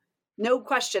 no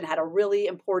question had a really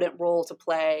important role to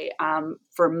play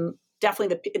for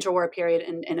definitely the interwar period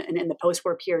and in the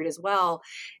post-war period as well,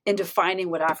 in defining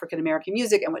what African-American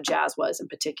music and what jazz was in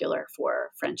particular for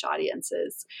French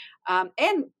audiences.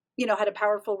 And, had a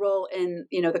powerful role in,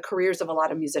 the careers of a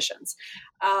lot of musicians.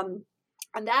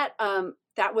 And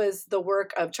that was the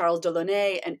work of Charles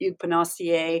Delaunay and Hugues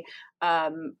Panassier,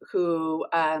 who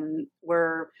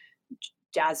were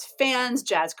jazz fans,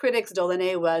 jazz critics.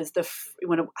 Delaunay was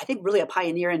I think really a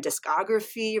pioneer in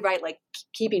discography, right? Like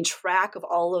keeping track of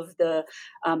all of the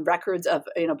records of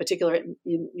particular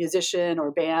musician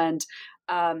or band.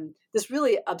 This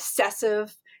really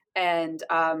obsessive and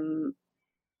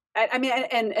and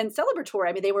celebratory.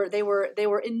 I mean, they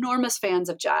were enormous fans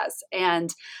of jazz,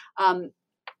 and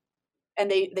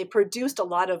they produced a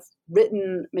lot of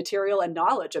written material and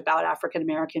knowledge about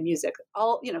African-American music,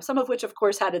 some of which of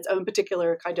course had its own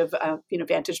particular kind of,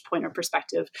 vantage point or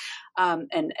perspective,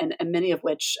 and many of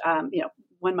which,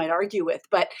 one might argue with,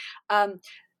 but,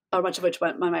 or much of which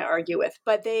one might argue with,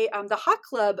 but the Hot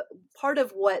Club, part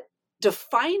of what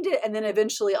defined it and then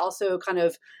eventually also kind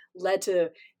of led to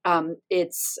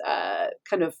its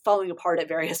kind of falling apart at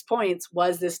various points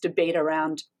was this debate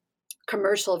around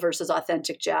commercial versus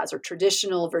authentic jazz, or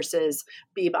traditional versus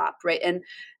bebop, right? And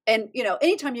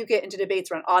anytime you get into debates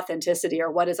around authenticity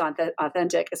or what is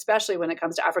authentic, especially when it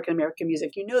comes to African American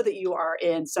music, that you are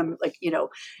in some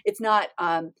it's not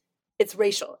it's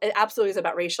racial. It absolutely is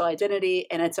about racial identity,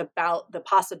 and it's about the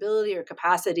possibility or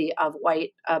capacity of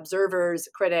white observers,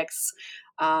 critics,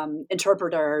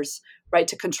 interpreters, right,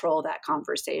 to control that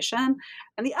conversation.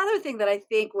 And the other thing that I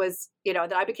think was,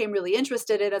 that I became really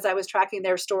interested in as I was tracking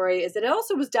their story is that it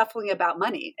also was definitely about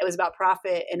money. It was about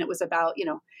profit, and it was about,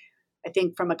 I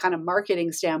think from a kind of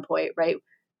marketing standpoint, right,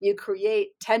 you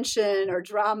create tension or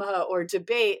drama or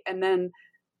debate, and then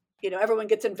everyone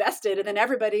gets invested, and then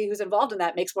everybody who's involved in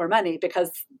that makes more money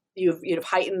because you've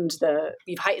heightened the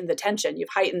tension, you've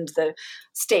heightened the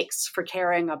stakes for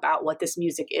caring about what this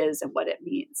music is and what it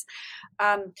means.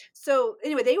 So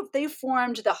anyway, they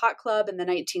formed the Hot Club in the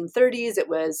 1930s. It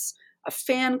was a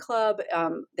fan club.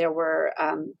 There were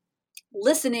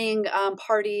listening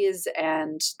parties,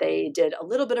 and they did a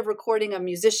little bit of recording of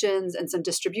musicians and some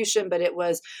distribution, but it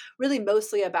was really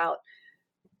mostly about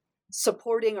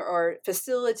supporting or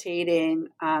facilitating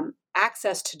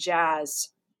access to jazz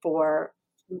for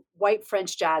white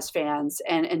French jazz fans,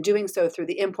 and doing so through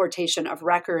the importation of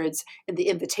records and the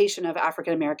invitation of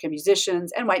African-American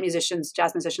musicians and white musicians,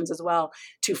 jazz musicians as well,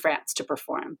 to France to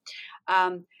perform.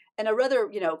 And a rather,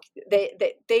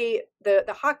 the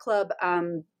Hot Club,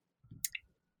 the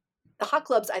Hot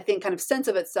Club's, I think, kind of sense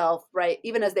of itself, right,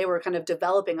 even as they were kind of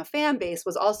developing a fan base,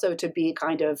 was also to be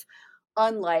kind of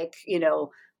unlike,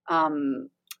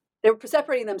 they were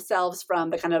separating themselves from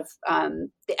the kind of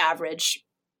the average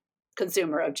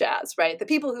consumer of jazz, right? The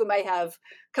people who might have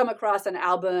come across an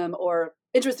album or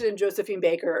interested in Josephine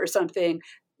Baker or something.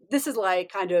 This is like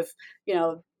kind of,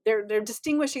 they're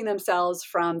distinguishing themselves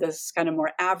from this kind of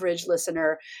more average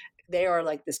listener. They are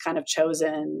like this kind of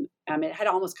chosen, it had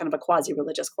almost kind of a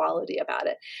quasi-religious quality about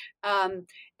it.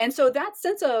 And so that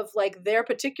sense of like their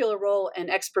particular role and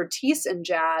expertise in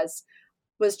jazz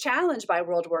was challenged by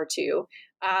World War II,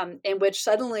 in which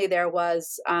suddenly there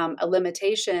was a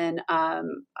limitation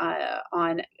on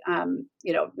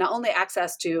not only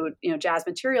access to jazz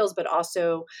materials, but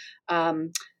also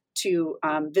to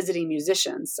visiting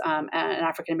musicians, and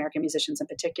African American musicians in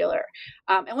particular.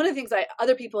 And one of the things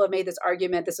other people have made this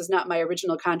argument. This is not my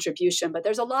original contribution, but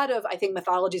there's a lot of, I think,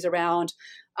 mythologies around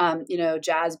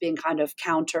jazz being kind of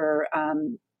counter,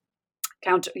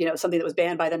 something that was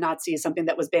banned by the Nazis, something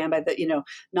that was banned by the,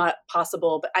 not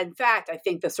possible. But in fact, I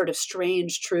think the sort of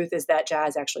strange truth is that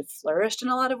jazz actually flourished in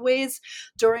a lot of ways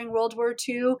during World War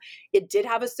II. It did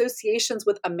have associations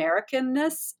with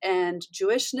Americanness and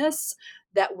Jewishness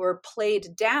that were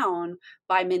played down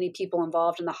by many people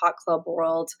involved in the Hot Club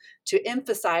world to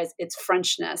emphasize its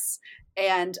Frenchness.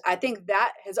 And I think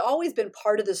that has always been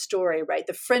part of the story, right?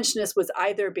 The Frenchness was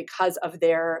either because of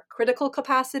their critical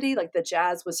capacity, like the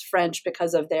jazz was French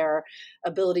because of their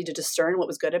ability to discern what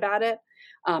was good about it.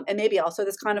 And maybe also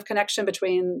this kind of connection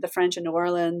between the French and New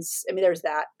Orleans. I mean, there's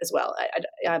that as well.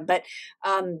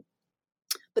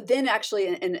 But then actually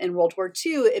in World War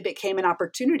II, it became an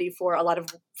opportunity for a lot of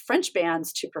French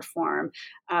bands to perform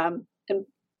and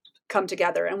come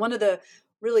together. And one of the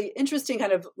really interesting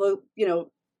kind of,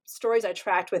 stories I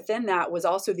tracked within that was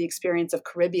also the experience of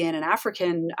Caribbean and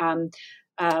African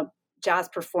jazz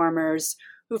performers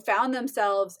who found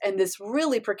themselves in this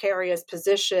really precarious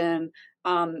position,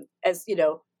 as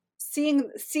seeing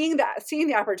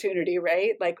the opportunity,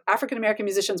 right? Like African American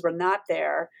musicians were not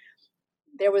there.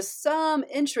 there was some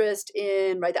interest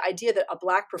in, right, the idea that a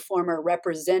Black performer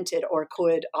represented or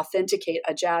could authenticate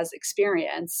a jazz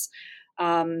experience.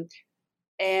 And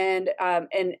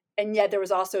yet there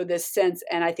was also this sense,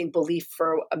 and I think belief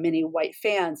for many white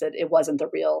fans, that it wasn't the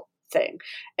real thing.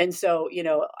 And so,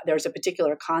 there was a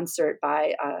particular concert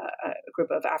by a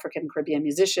group of African Caribbean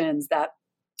musicians, that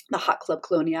the Hot Club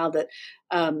Colonial, that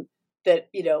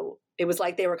it was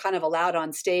like they were kind of allowed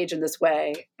on stage in this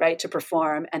way, right, to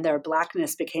perform, and their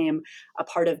Blackness became a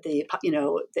part of the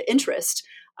interest.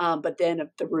 But then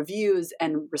the reviews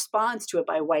and response to it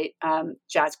by white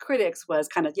jazz critics was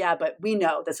kind of, yeah, but we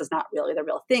know this is not really the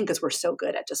real thing because we're so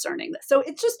good at discerning this. So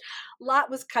it's just a lot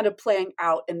was kind of playing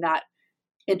out in that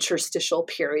interstitial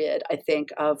period, I think,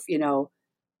 of,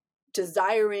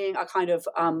 desiring a kind of,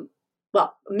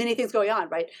 many things going on,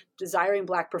 right? Desiring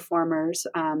Black performers,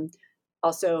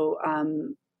 also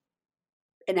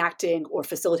enacting or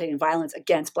facilitating violence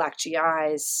against Black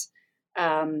GIs,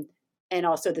 and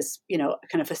also this,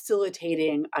 kind of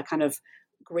facilitating a kind of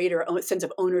greater sense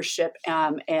of ownership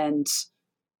and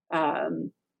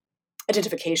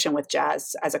identification with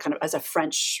jazz as a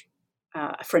French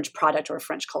product or a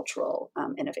French cultural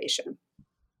innovation.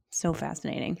 So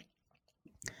fascinating.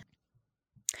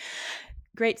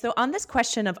 Great. So on this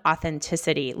question of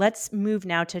authenticity, let's move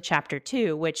now to chapter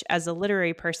 2, which as a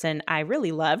literary person, I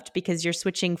really loved, because you're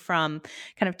switching from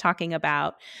kind of talking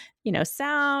about,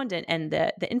 sound and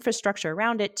the infrastructure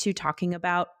around it to talking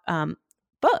about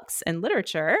books and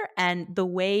literature and the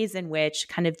ways in which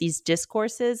kind of these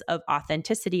discourses of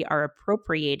authenticity are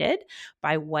appropriated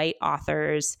by white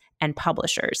authors and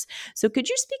publishers. So could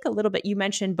you speak a little bit, you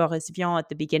mentioned Boris Vian at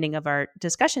the beginning of our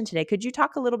discussion today. Could you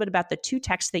talk a little bit about the 2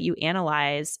 texts that you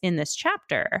analyze in this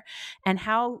chapter and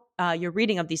how your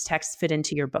reading of these texts fit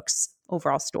into your book's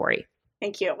overall story?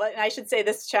 Thank you. Well, I should say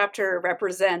this chapter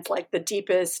represents like the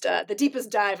deepest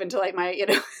dive into like my,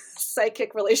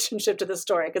 psychic relationship to the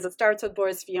story, because it starts with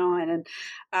Boris Vian,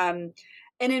 and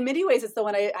in many ways it's the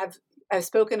one I've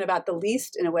spoken about the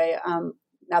least in a way,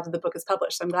 now that the book is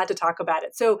published. So I'm glad to talk about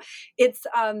it. So it's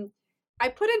I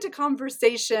put into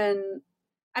conversation,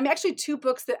 actually 2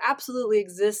 books that absolutely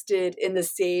existed in the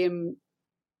same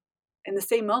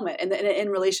moment and in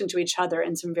relation to each other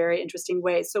in some very interesting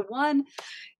ways. So one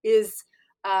is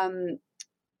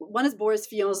Boris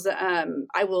Vian's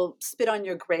I Will Spit on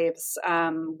Your Graves,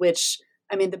 which,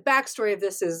 the backstory of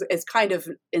this is kind of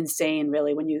insane,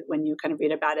 really, when you kind of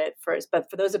read about it first. But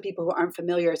for those of people who aren't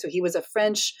familiar, so he was a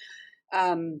French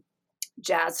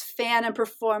jazz fan and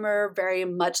performer, very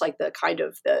much like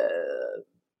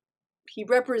he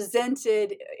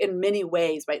represented in many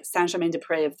ways, right,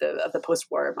 Saint-Germain-des-Prés of the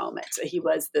post-war moment. So he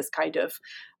was this kind of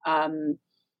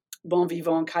bon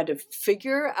vivant kind of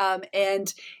figure,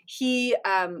 and he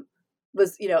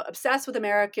was obsessed with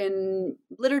American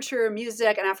literature,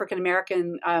 music, and African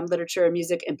American literature and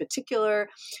music in particular.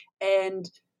 And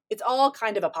it's all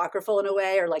kind of apocryphal in a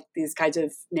way, or like these kinds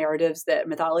of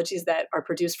mythologies that are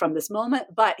produced from this moment.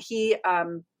 But he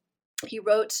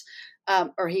wrote,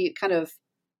 or he kind of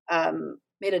on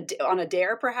a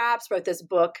dare, perhaps, wrote this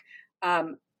book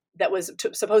that was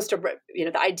supposed to,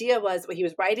 the idea was he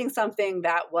was writing something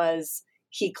that was,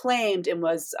 he claimed, and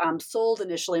was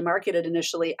marketed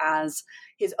initially as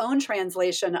his own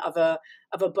translation of a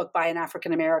book by an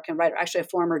African American writer, actually a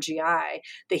former GI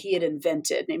that he had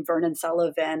invented, named Vernon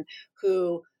Sullivan,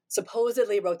 who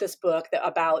supposedly wrote this book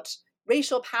about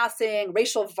racial passing,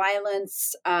 racial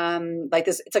violence, like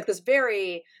this. It's like this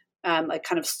very like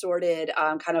kind of sordid,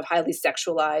 kind of highly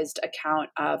sexualized account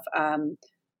of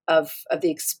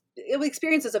the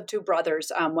experiences of 2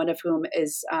 brothers, one of whom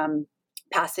is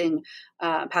passing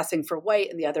for white,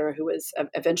 and the other who was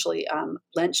eventually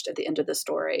lynched at the end of the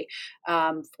story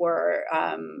for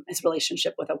his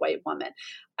relationship with a white woman.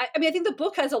 I think the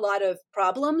book has a lot of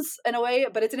problems in a way,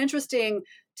 but it's an interesting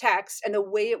text, and the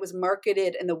way it was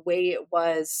marketed and the way it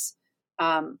was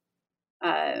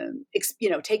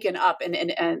taken up, and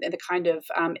the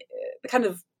kind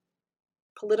of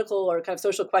political or kind of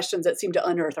social questions that seem to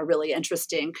unearth are really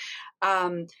interesting.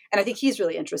 And I think he's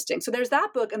really interesting. So there's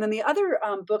that book. And then the other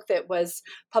book that was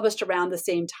published around the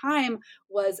same time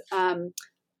was,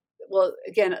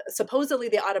 again, supposedly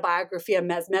the autobiography of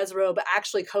Mesmero, but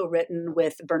actually co-written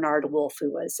with Bernard Wolfe,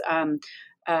 who was,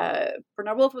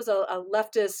 Bernard Wolfe was a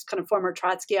leftist, kind of former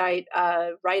Trotskyite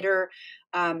writer.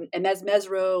 And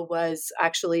Mesmero was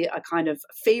actually a kind of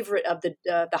favorite of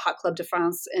the Hot Club de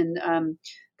France in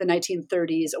the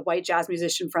 1930s, a white jazz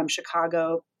musician from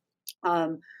Chicago,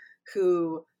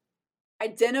 who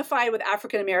identified with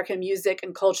African American music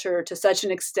and culture to such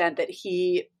an extent that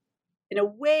he, in a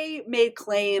way, made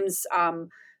claims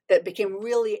that became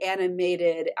really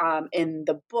animated in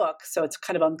the book. So it's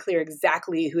kind of unclear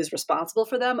exactly who's responsible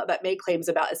for them, but made claims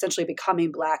about essentially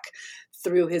becoming Black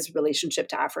through his relationship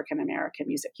to African American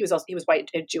music. He was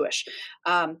white and Jewish,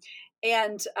 so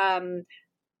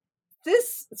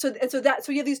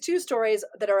you have these two stories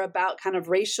that are about kind of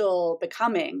racial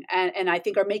becoming, and I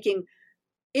think are making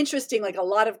interesting, like a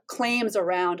lot of claims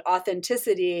around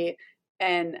authenticity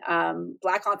and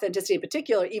Black authenticity in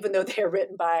particular, even though they're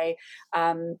written by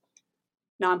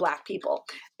non-Black people.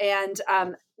 And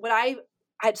what I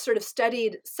had sort of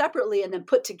studied separately and then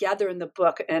put together in the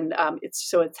book, and it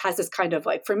has this kind of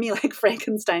like, for me, like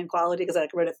Frankenstein quality, because I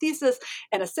wrote a thesis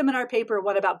and a seminar paper,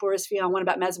 one about Boris Vian, one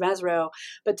about Mez Mesro,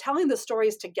 but telling the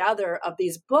stories together of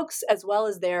these books as well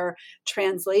as their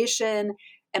translation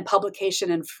and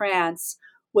publication in France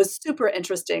was super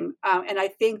interesting. And I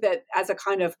think that as a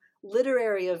kind of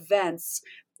literary events,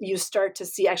 you start to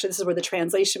see, actually, this is where the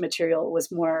translation material was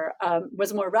more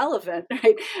relevant,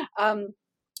 right?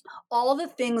 All the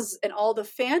things and all the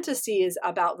fantasies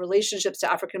about relationships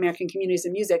to African-American communities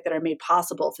in music that are made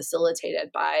possible, facilitated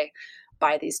by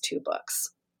these two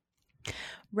books.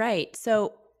 Right.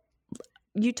 So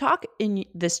you talk in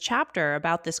this chapter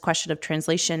about this question of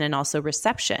translation and also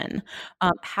reception.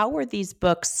 How were these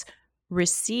books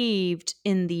received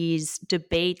in these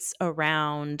debates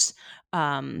around,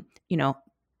 the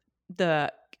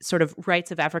sort of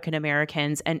rights of African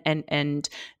Americans and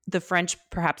the French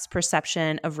perhaps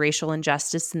perception of racial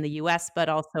injustice in the U.S., but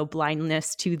also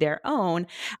blindness to their own?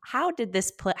 How did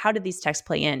these texts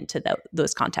play into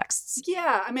those contexts?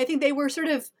 Yeah, I mean, I think they were sort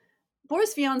of,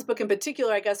 Boris Vian's book in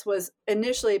particular, I guess, was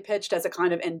initially pitched as a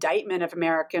kind of indictment of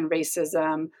American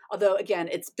racism. Although, again,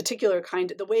 it's particular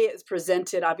the way it's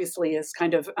presented, obviously, is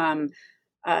kind of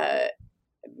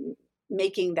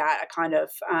making that a kind of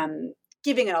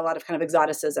giving it a lot of kind of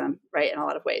exoticism, right? In a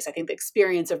lot of ways, I think the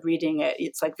experience of reading it,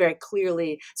 it's like very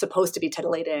clearly supposed to be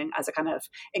titillating as a kind of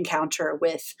encounter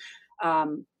with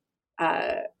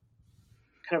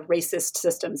kind of racist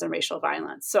systems and racial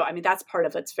violence. So, I mean, that's part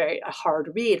of it's very a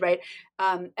hard read, right?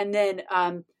 And then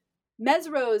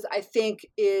Mesro's, I think,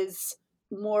 is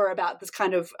more about this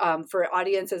kind of, for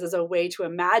audiences as a way to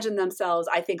imagine themselves,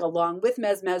 I think, along with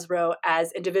Mesro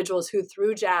as individuals who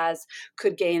through jazz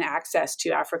could gain access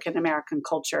to African-American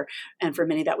culture. And for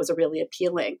many, that was really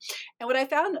appealing. And what I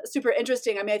found super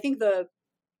interesting, I mean, I think there's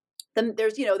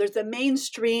the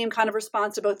mainstream kind of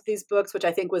response to both of these books, which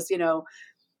I think was,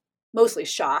 mostly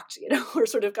shocked, or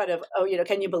sort of kind of, oh,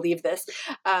 can you believe this?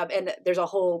 And there's a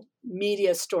whole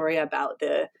media story about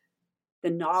the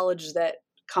knowledge that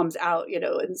comes out,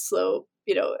 in slow,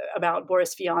 about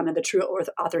Boris Vian and the true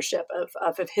authorship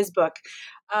of his book.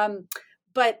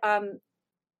 But the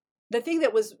thing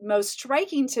that was most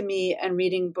striking to me in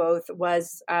reading both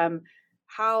was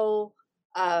how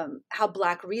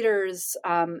Black readers,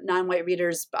 non-white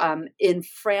readers in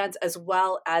France, as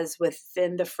well as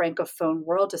within the Francophone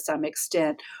world to some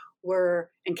extent, were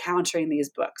encountering these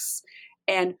books.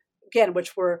 And again,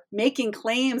 which were making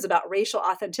claims about racial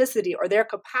authenticity or their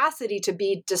capacity to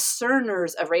be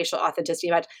discerners of racial authenticity.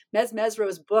 In fact, Mez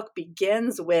Mesro's book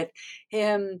begins with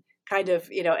him kind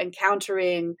of,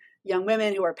 encountering young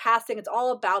women who are passing. It's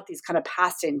all about these kind of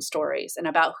passing stories and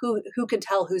about who can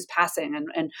tell who's passing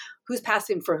and who's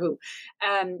passing for who.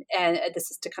 And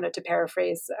this is to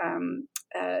paraphrase,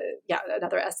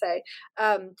 another essay.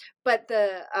 But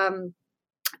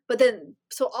then,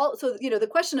 the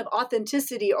question of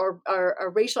authenticity or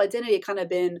racial identity kind of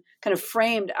been kind of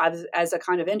framed as a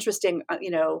kind of interesting,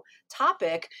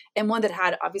 topic, and one that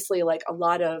had obviously like a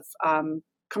lot of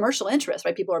commercial interest,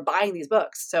 right? People are buying these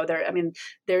books. So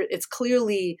it's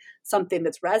clearly something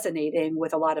that's resonating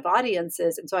with a lot of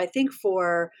audiences. And so I think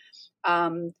for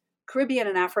Caribbean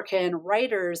and African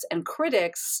writers and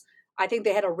critics, I think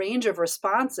they had a range of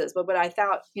responses. But what I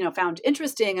found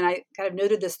interesting, and I kind of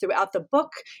noted this throughout the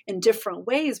book in different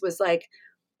ways, was like,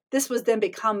 this was then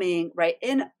becoming, right,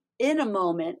 in a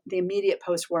moment, the immediate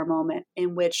post-war moment,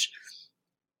 in which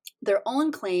their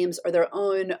own claims or their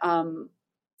own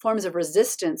forms of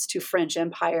resistance to French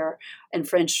Empire and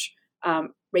French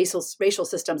racial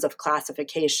systems of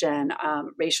classification,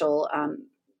 racial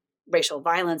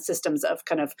violence systems of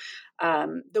kind of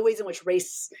the ways in which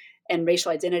race and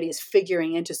racial identity is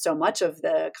figuring into so much of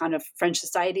the kind of French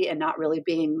society and not really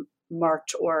being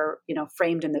marked or,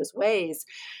 framed in those ways.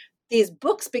 These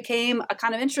books became a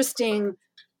kind of interesting,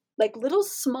 like little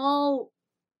small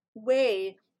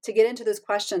way to get into those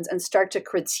questions and start to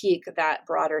critique that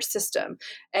broader system.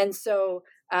 And so,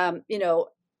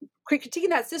 critiquing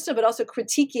that system, but also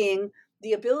critiquing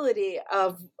the ability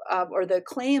of, or the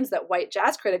claims that white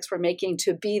jazz critics were making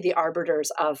to be the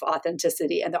arbiters of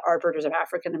authenticity and the arbiters of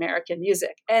African American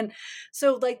music. And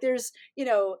so like there's,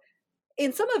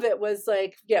 and some of it was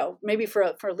like, maybe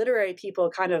for literary people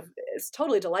kind of, it's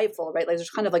totally delightful, right? Like there's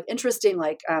kind of like interesting,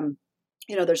 like,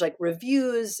 there's like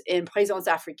reviews in Présence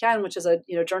Africaine, which is a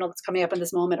journal that's coming up in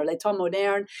this moment, or Les Temps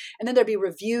Modernes, and then there'd be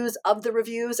reviews of the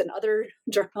reviews and other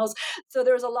journals. So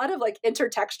there was a lot of like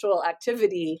intertextual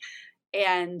activity,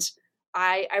 and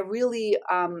I really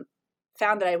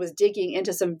found that I was digging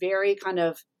into some very kind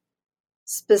of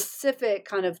specific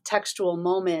kind of textual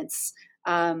moments.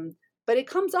 But it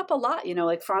comes up a lot,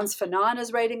 like Frantz Fanon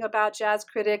is writing about jazz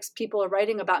critics. People are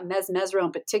writing about Mez Mesro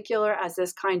in particular as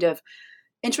this kind of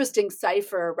interesting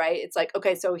cipher, right? It's like,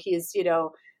 okay, so he's,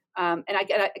 and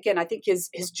I think his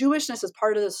Jewishness is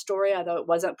part of the story, although it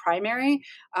wasn't primary.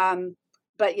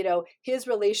 But, his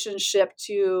relationship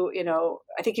to,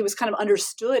 I think he was kind of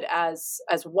understood as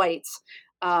white,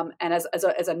 and as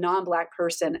a non-Black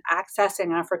person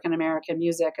accessing African-American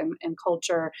music and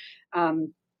culture.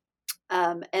 And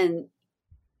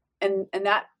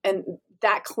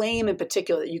that claim in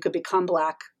particular, that you could become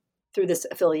Black through this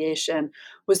affiliation,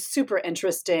 was super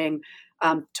interesting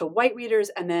to white readers.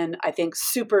 And then I think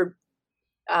super,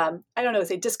 I don't know,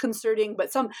 say disconcerting,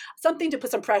 but something to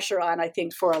put some pressure on, I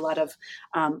think, for a lot of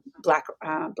Black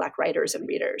writers and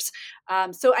readers.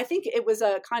 So I think it was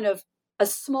a kind of a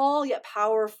small yet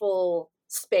powerful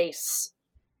space,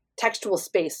 textual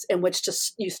space, in which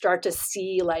you start to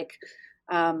see like,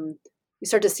 you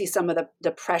start to see some of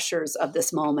the pressures of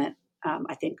this moment,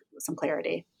 I think, with some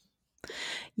clarity.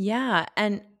 Yeah.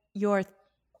 And your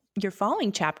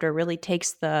following chapter really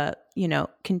takes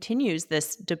continues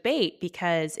this debate,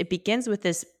 because it begins with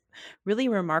this really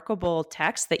remarkable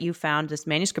text that you found, this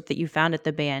manuscript that you found at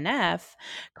the BNF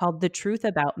called The Truth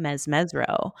About Mez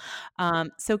Mesro.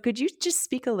 So could you just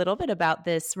speak a little bit about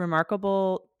this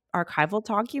remarkable archival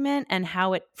document and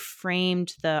how it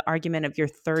framed the argument of your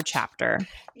third chapter?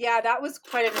 Yeah, that was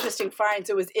quite an interesting find.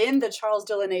 So it was in the Charles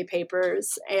Delaunay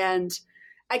papers. And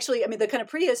actually, I mean, the kind of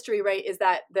prehistory, right, is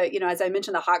that as I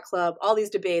mentioned, the Hot Club, all these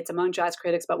debates among jazz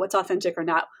critics about what's authentic or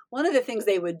not. One of the things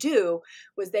they would do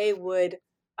was they would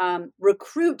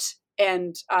recruit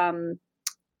and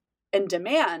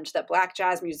demand that Black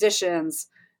jazz musicians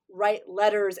write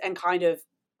letters and kind of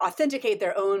authenticate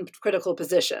their own critical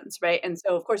positions, right? And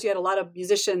so, of course, you had a lot of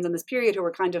musicians in this period who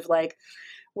were kind of like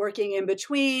working in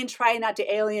between, trying not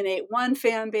to alienate one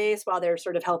fan base while they're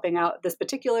sort of helping out this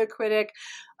particular critic.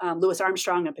 Louis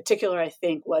Armstrong in particular, I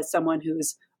think, was someone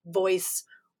whose voice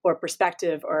or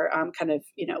perspective or kind of,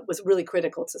 was really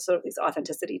critical to sort of these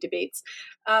authenticity debates.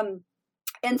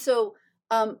 And so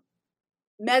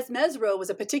Mez Mesro was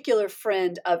a particular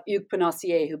friend of Hugues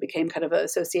Panassier, who became kind of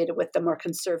associated with the more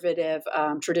conservative,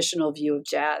 traditional view of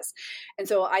jazz. And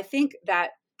so I think that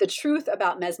The Truth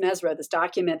About Mez Mesro, this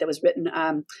document that was written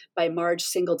by Marge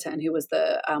Singleton, who was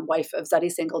the wife of Zutty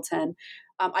Singleton,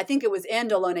 I think it was in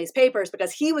Delaunay's papers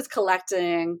because he was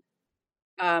collecting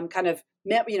kind of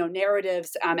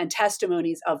narratives and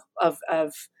testimonies of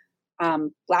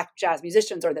Black jazz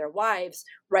musicians or their wives,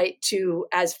 right,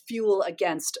 as fuel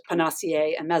against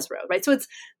Panassier and Mesro, right? So it's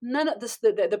none of this.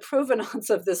 The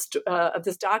provenance of this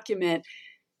document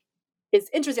is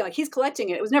interesting. Like, he's collecting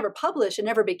it. It was never published. It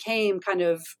never became kind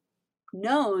of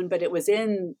known, but it was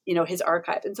in his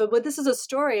archive. And so, but this is a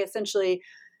story essentially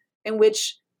in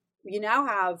which you now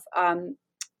have an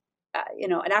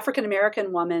African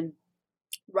American woman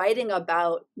writing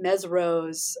about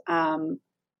Mesro's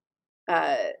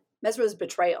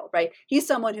betrayal, right? He's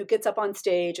someone who gets up on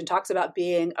stage and talks about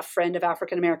being a friend of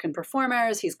African-American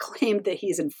performers. He's claimed that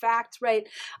he's in fact, right,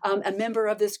 a member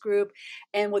of this group.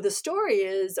 And what the story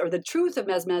is, or the truth of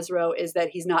Mez Mesro, is that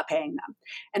he's not paying them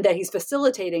and that he's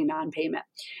facilitating non-payment.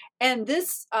 And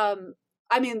this,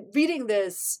 reading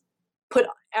this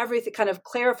kind of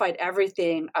clarified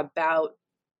everything about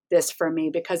this for me,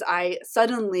 because I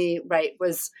suddenly,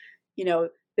 was,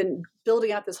 been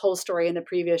building out this whole story in the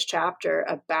previous chapter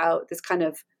about this kind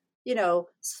of,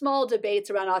 small debates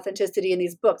around authenticity in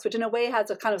these books, which in a way has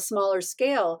a kind of smaller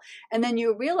scale. And then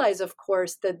you realize, of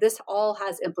course, that this all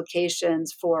has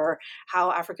implications for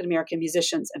how African-American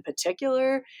musicians in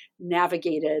particular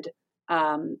navigated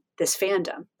this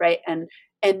fandom, right? And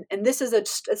this is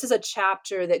a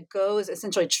chapter that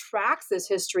essentially tracks this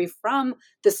history from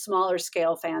the smaller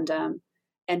scale fandom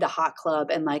and a Hot Club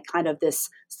and like kind of this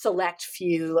select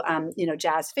few,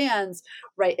 jazz fans,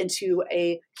 right, into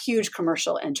a huge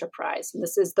commercial enterprise. And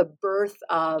this is the birth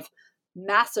of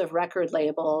massive record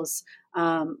labels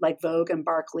like Vogue and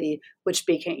Barclay, which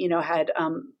became, had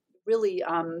really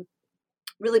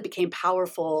really became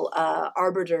powerful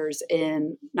arbiters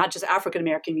in not just African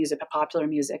American music, but popular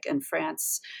music in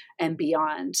France and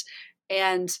beyond.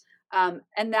 And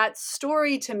that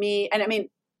story to me, and I mean,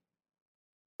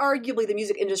 arguably the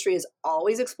music industry is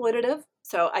always exploitative.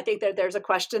 So I think that there's a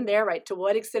question there, right? To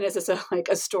what extent is this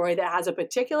a story that has a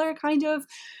particular kind of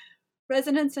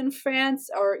resonance in France,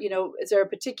 or, is there a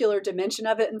particular dimension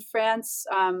of it in France?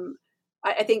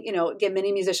 I think, again,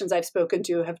 many musicians I've spoken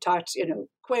to have talked,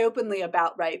 quite openly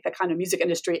about, right, the kind of music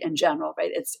industry in general,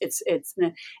 right? It's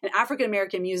an African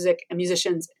American music and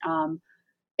musicians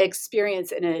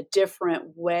experience in a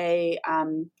different way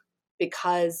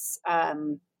because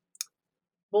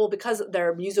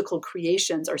their musical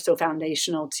creations are so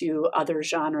foundational to other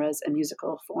genres and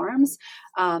musical forms.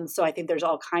 So I think there's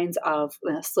all kinds of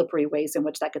slippery ways in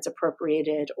which that gets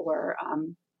appropriated or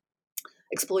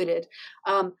exploited.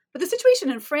 But the situation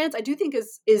in France, I do think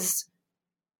is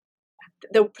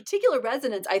the particular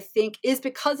resonance, I think, is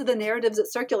because of the narratives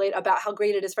that circulate about how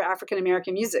great it is for African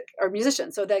American music or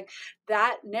musicians. So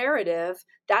that narrative,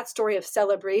 that story of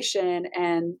celebration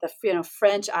and the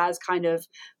French as kind of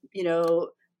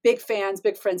big fans,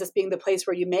 big friends, as being the place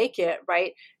where you make it,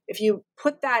 right? If you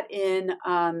put that in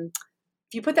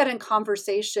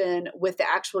conversation with the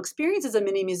actual experiences of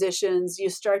many musicians, you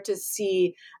start to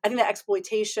see, I think, the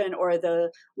exploitation or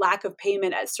the lack of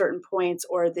payment at certain points,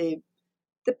 or the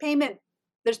payment,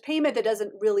 there's payment that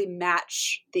doesn't really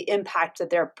match the impact that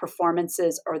their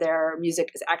performances or their music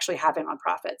is actually having on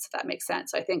profits, if that makes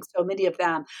sense. I think so many of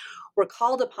them were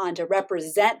called upon to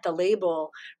represent the label,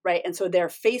 right? And so their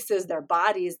faces, their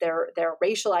bodies, their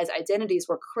racialized identities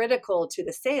were critical to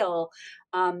the sale.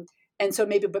 And so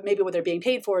maybe what they're being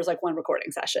paid for is like one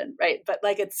recording session, right? But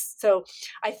so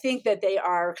I think that they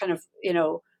are kind of,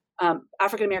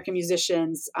 African American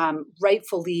musicians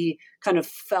rightfully kind of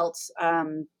felt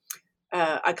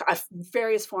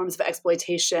various forms of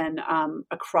exploitation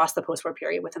across the post-war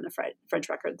period within the French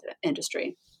record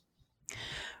industry.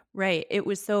 Right. It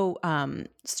was so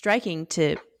striking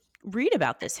to read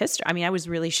about this history. I mean, I was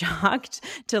really shocked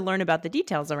to learn about the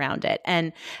details around it.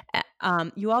 And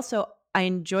you also, I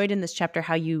enjoyed in this chapter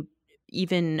how you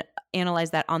even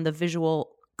analyze that on the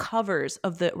visual covers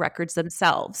of the records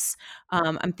themselves.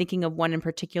 I'm thinking of one in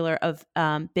particular of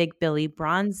Big Billy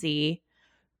Bronzy,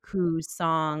 whose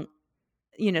song,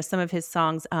 some of his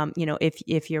songs,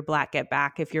 if you're black, get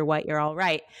back, if you're white, you're all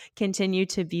right, continue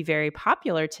to be very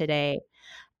popular today.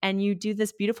 And you do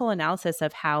this beautiful analysis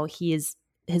of how his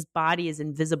body is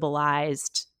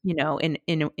invisibilized,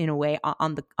 in a way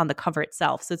on the cover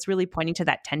itself. So it's really pointing to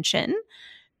that tension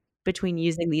between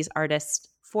using these artists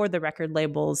for the record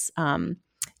labels,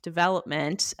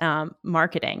 development,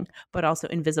 marketing, but also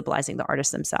invisibilizing the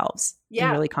artists themselves in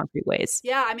really concrete ways.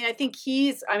 Yeah, I mean, I think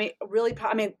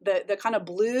the kind of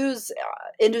blues,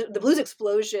 the blues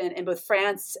explosion in both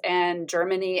France and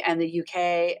Germany and the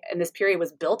UK in this period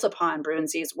was built upon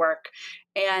Brunzi's work,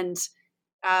 and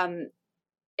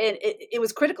it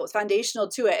was critical. It's foundational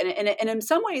to it, and in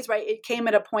some ways, right, it came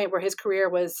at a point where his career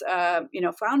was,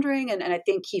 floundering, and I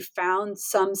think he found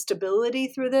some stability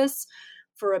through this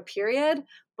for a period.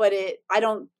 But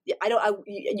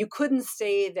you couldn't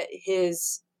say that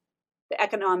the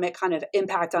economic kind of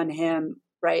impact on him,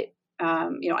 right? I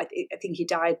think he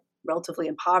died relatively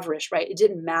impoverished, right? It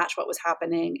didn't match what was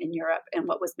happening in Europe and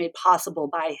what was made possible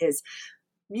by his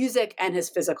music and his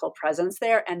physical presence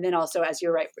there. And then also, as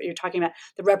you're talking about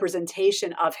the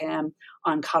representation of him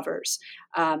on covers,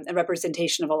 and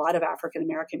representation of a lot of African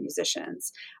American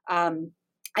musicians. I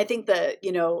think the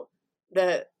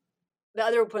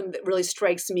other one that really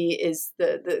strikes me is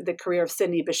the career of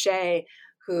Sidney Bechet,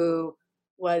 who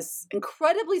was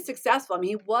incredibly successful. I mean,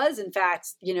 he was, in fact,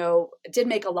 did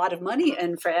make a lot of money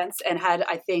in France and had,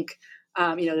 I think,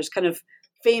 there's kind of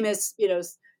famous,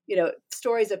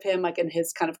 stories of him, like in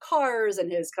his kind of cars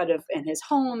and his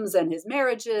homes and his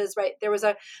marriages, right? There was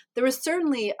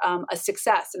certainly a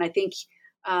success. And I think,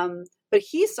 but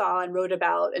he saw and wrote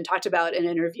about and talked about in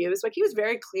interviews, like he was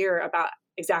very clear about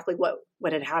exactly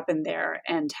what had happened there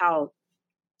and how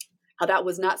that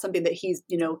was not something that he's,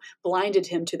 blinded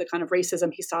him to the kind of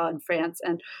racism he saw in France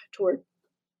and toward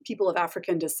people of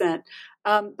African descent.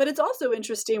 But it's also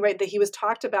interesting, right, that he was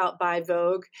talked about by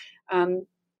Vogue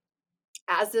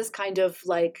as this kind of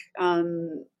like a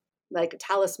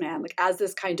talisman, like as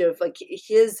this kind of like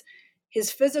his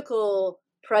physical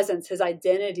presence, his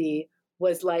identity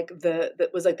was like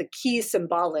the key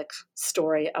symbolic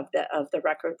story of the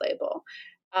record label,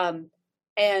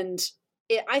 and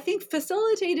it, I think,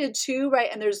 facilitated too, right?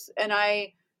 And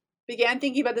I began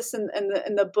thinking about this in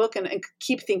the book and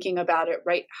keep thinking about it,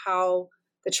 right? How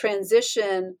the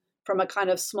transition from a kind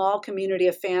of small community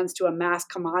of fans to a mass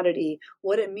commodity,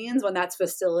 what it means when that's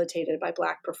facilitated by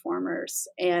Black performers.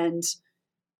 And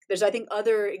there's, I think,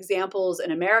 other examples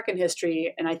in American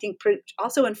history, and I think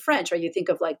also in French, right? You think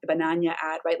of like the Banania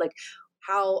ad, right? Like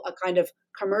how a kind of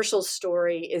commercial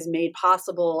story is made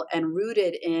possible and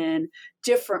rooted in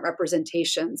different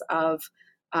representations of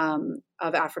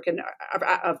African,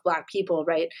 of Black people,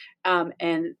 right?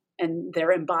 And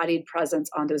their embodied presence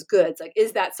on those goods. Like,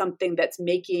 is that something that's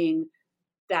making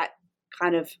that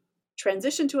kind of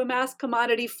transition to a mass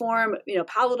commodity form,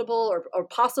 palatable or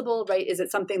possible, right? Is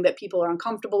it something that people are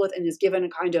uncomfortable with and is given a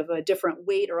kind of a different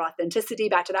weight or authenticity,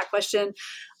 back to that question,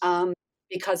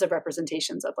 because of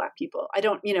representations of Black people? I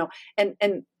don't,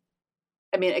 and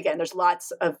I mean, again, there's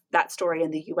lots of that story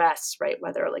in the US, right?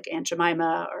 Whether like Aunt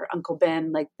Jemima or Uncle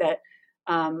Ben, like that,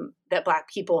 that Black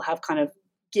people have kind of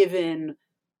given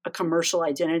a commercial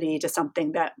identity to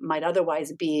something that might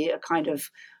otherwise be a kind of,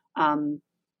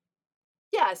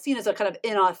 seen as a kind of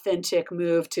inauthentic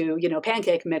move to,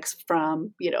 pancake mix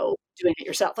from, doing it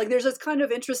yourself. Like there's this kind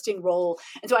of interesting role.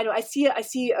 And so I see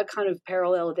a kind of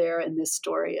parallel there in this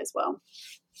story as well.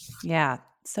 Yeah.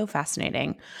 So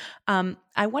fascinating.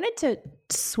 I wanted to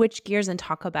switch gears and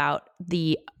talk about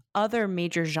the other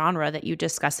major genre that you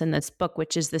discuss in this book,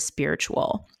 which is the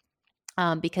spiritual.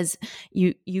 Because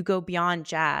you go beyond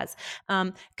jazz.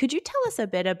 Could you tell us a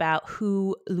bit about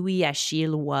who Louis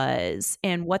Achille was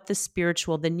and what the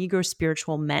Negro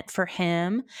spiritual meant for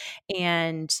him,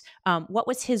 and what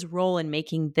was his role in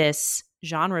making this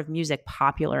genre of music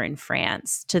popular in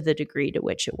France to the degree to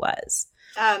which it was?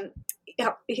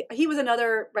 He was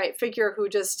another figure who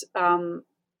just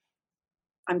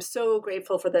I'm so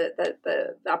grateful for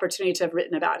the opportunity to have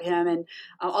written about him, and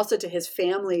also to his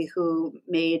family who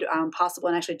made possible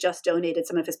and actually just donated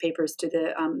some of his papers to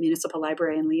the municipal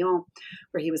library in Lyon,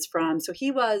 where he was from. So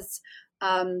he was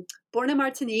born in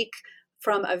Martinique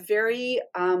from a very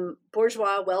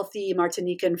bourgeois, wealthy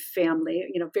Martinican family,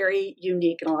 very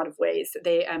unique in a lot of ways.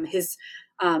 They,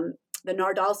 the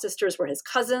Nardal sisters were his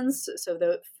cousins. So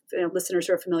the listeners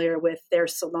who are familiar with their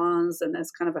salons, and that's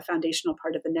kind of a foundational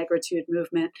part of the Negritude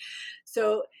movement.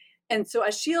 So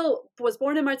Achille was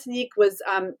born in Martinique, was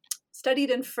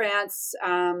studied in France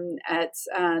at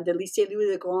the Lycée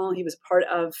Louis le Grand. He was part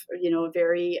of, a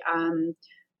very kind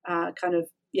of,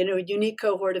 unique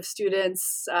cohort of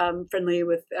students, friendly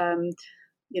with,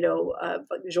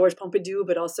 Georges Pompidou,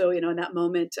 but also, in that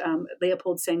moment,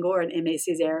 Leopold Senghor and Aimé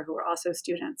Césaire, who were also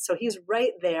students. So he's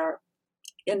right there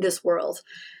in this world,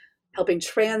 helping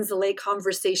translate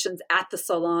conversations at the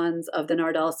salons of the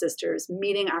Nardal sisters,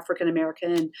 meeting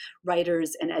African-American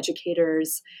writers and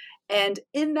educators. And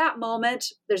in that moment,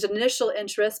 there's an initial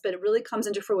interest, but it really comes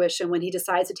into fruition when he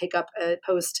decides to take up a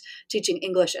post teaching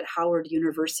English at Howard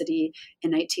University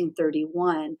in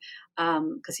 1931,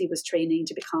 because he was training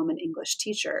to become an English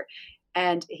teacher.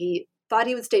 And he thought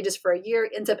he would stay just for a year,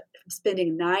 ends up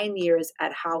spending 9 years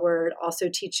at Howard, also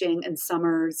teaching in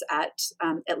summers at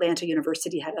Atlanta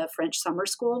University, had a French summer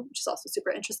school, which is also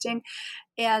super interesting.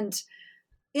 And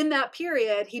in that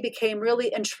period, he became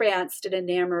really entranced and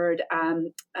enamored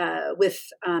with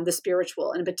the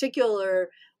spiritual, and in particular,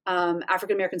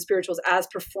 African-American spirituals as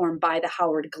performed by the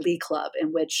Howard Glee Club,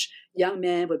 in which young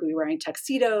men would be wearing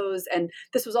tuxedos. And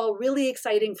this was all really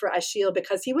exciting for Achille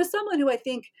because he was someone who I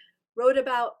think wrote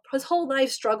about his whole life,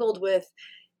 struggled with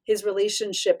his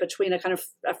relationship between a kind of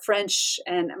a French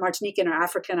and Martinican or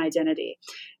African identity.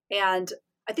 And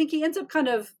I think he ends up kind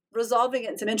of resolving it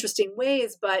in some interesting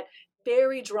ways, but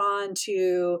very drawn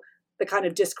to the kind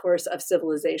of discourse of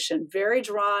civilization, very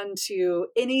drawn to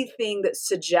anything that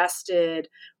suggested,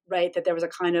 that there was a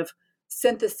kind of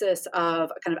synthesis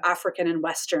of a kind of African and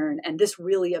Western, and this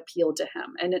really appealed to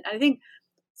him. And I think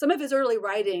some of his early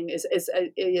writing is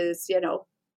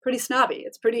pretty snobby.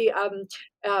 It's pretty,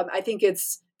 I think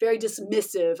it's very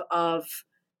dismissive of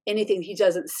anything he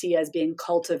doesn't see as being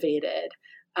cultivated,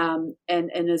 and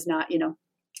is not,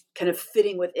 kind of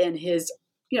fitting within his,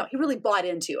 he really bought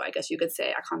into, I guess you could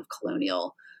say, a kind of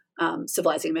colonial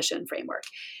civilizing mission framework.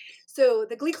 So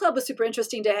the Glee Club was super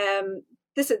interesting to him.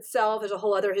 This itself is a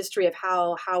whole other history of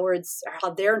how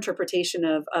their interpretation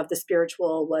of the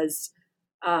spiritual was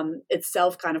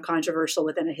itself kind of controversial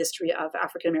within a history of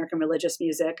African-American religious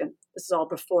music. And this is all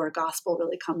before gospel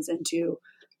really comes into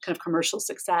kind of commercial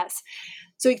success.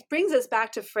 So he brings us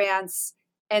back to France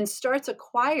and starts a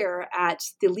choir at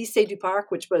the Lycée du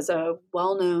Parc, which was a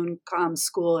well-known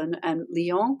school in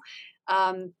Lyon,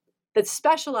 that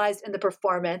specialized in the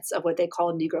performance of what they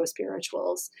called Negro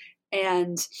spirituals.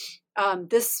 And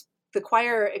the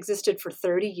choir existed for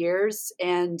 30 years,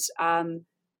 and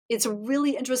it's a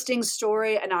really interesting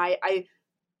story. And I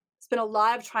spent a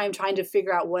lot of time trying to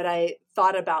figure out what I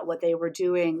thought about what they were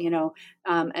doing. It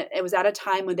was at a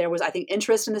time when there was, I think,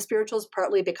 interest in the spirituals,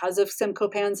 partly because of Sim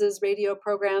Copan's radio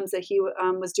programs that he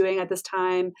was doing at this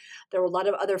time. There were a lot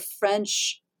of other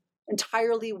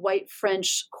entirely white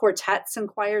French quartets and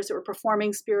choirs that were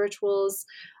performing spirituals.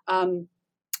 There's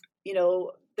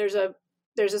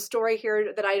a story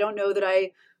here that I don't know that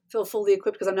I feel fully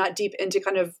equipped, because I'm not deep into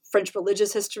kind of French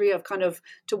religious history of kind of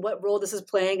to what role this is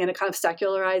playing in a kind of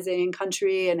secularizing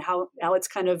country, and how it's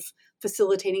kind of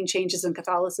facilitating changes in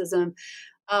Catholicism.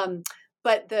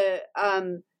 But the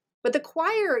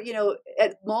choir,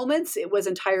 at moments it was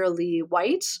entirely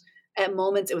white, at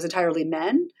moments it was entirely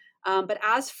men. But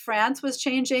as France was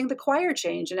changing, the choir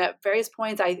changed. And at various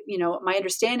points, my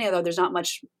understanding, although there's not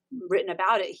much written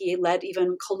about it, he led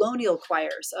even colonial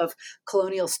choirs of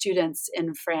colonial students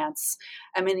in France.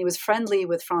 I mean, he was friendly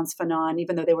with Frantz Fanon,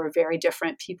 even though they were very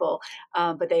different people.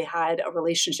 But they had a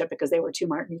relationship because they were two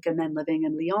Martinican men living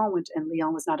in Lyon, and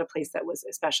Lyon was not a place that was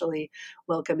especially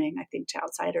welcoming, I think, to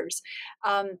outsiders.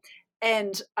 So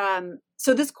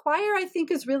this choir, I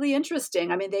think, is really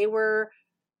interesting. I mean, they were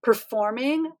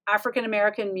performing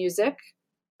African-American music.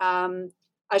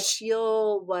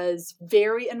 Achille was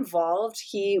very involved.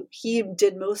 He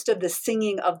did most of the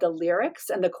singing of the lyrics,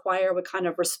 and the choir would kind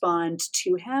of respond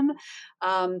to him.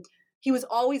 He was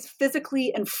always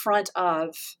physically in front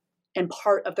of and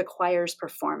part of the choir's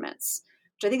performance,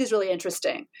 which I think is really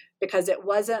interesting, because it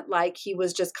wasn't like he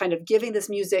was just kind of giving this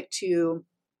music to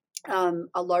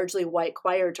a largely white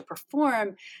choir to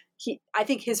perform. I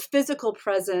think his physical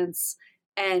presence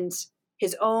and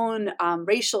his own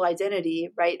racial identity,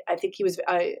 right? I think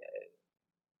I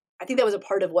think that was a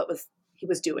part of what he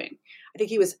was doing. I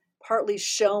think he was partly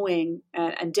showing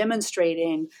and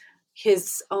demonstrating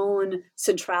his own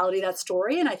centrality to that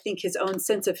story, and I think his own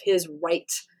sense of his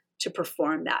right to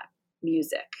perform that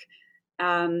music.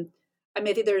 I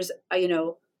think there's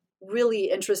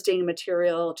really interesting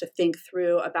material to think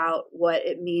through about what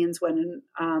it means when,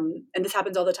 and this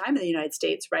happens all the time in the United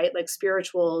States, right? Like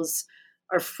spirituals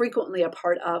are frequently a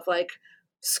part of like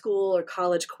school or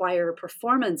college choir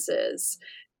performances.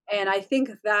 And I think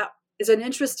that is an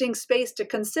interesting space to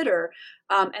consider,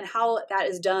 and how that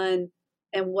is done,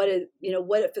 and what it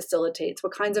facilitates,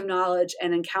 what kinds of knowledge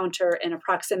and encounter and a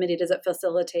proximity does it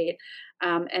facilitate,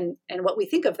 and what we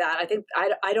think of that. I think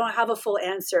I don't have a full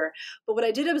answer, but what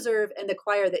I did observe in the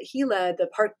choir that he led, the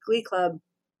Park Glee Club,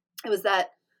 it was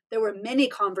that there were many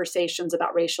conversations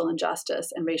about racial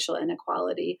injustice and racial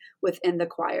inequality within the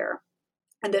choir,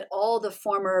 and that all the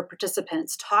former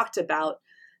participants talked about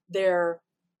their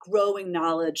growing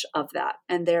knowledge of that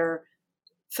and their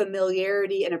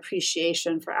familiarity and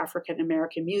appreciation for African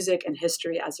American music and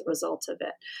history as a result of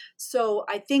it. So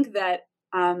I think that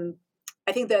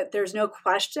there's no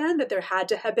question that there had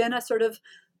to have been a sort of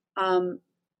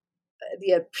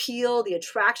the appeal, the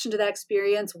attraction to that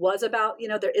experience was about,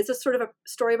 there is a sort of a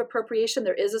story of appropriation.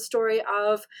 There is a story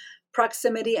of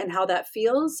proximity and how that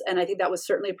feels. And I think that was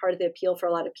certainly part of the appeal for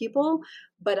a lot of people.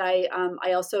 But I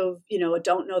also,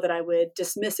 don't know that I would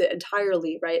dismiss it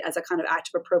entirely, right, as a kind of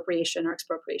act of appropriation or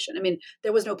expropriation. I mean,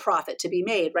 there was no profit to be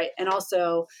made, right? And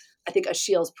also, I think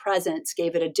Achille's presence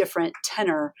gave it a different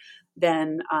tenor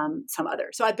than some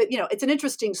others. So it's an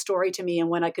interesting story to me, and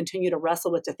one I continue to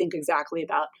wrestle with to think exactly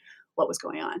about what was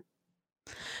going on.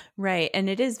 Right. And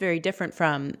it is very different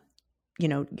from,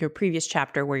 your previous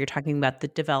chapter where you're talking about the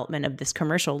development of this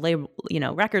commercial label,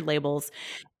 record labels.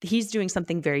 He's doing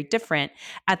something very different.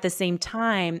 At the same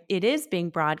time, it is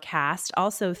being broadcast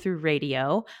also through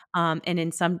radio, and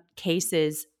in some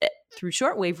cases through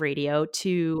shortwave radio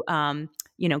to,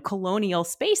 colonial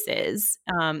spaces,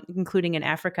 including in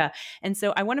Africa. And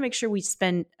so I want to make sure we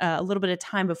spend a little bit of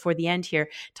time before the end here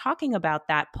talking about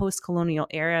that post-colonial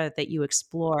era that you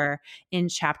explore in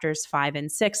chapters 5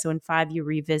 and 6. So in 5, you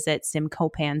revisit Sim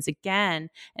Copan's again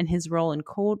and his role in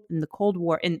the Cold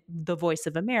War, in The Voice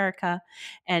of America,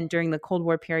 and during the Cold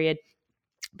War period,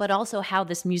 but also how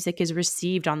this music is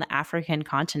received on the African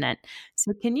continent.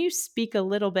 So can you speak a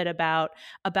little bit about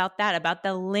that, about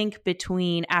the link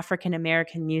between African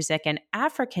American music and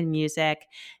African music,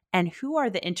 and who are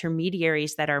the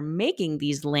intermediaries that are making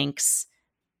these links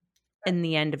in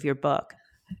the end of your book?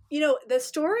 The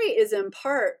story is in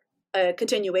part a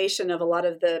continuation of a lot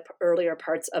of the earlier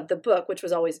parts of the book, which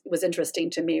was interesting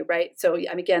to me, right? So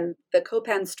again, the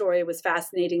Copan story was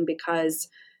fascinating because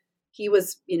he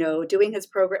was, doing his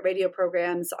radio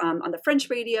programs on the French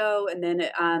radio, and then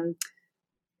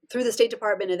through the State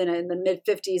Department, and then in the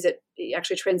mid-50s, he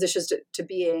actually transitions to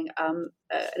being an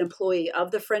employee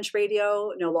of the French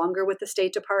radio, no longer with the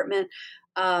State Department,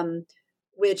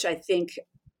 which I think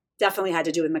definitely had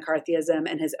to do with McCarthyism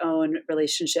and his own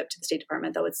relationship to the State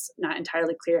Department, though it's not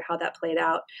entirely clear how that played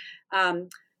out.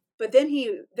 But then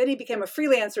he became a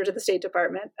freelancer to the State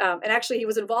Department, and actually he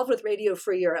was involved with Radio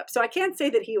Free Europe. So I can't say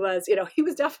that he was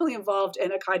definitely involved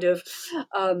in a kind of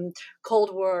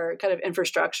Cold War kind of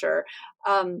infrastructure.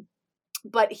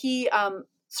 But he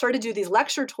started to do these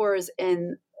lecture tours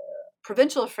in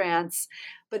provincial France,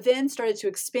 but then started to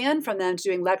expand from them to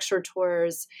doing lecture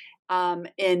tours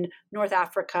in North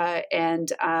Africa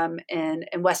and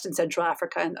in West and Central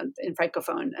Africa and in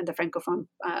Francophone and the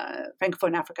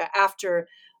Francophone Africa after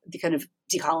the kind of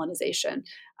decolonization.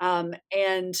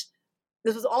 And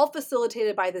this was all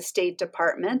facilitated by the State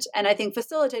Department, and I think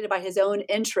facilitated by his own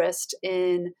interest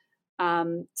in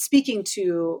speaking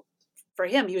to. For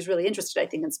him, he was really interested, I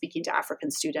think, in speaking to African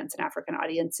students and African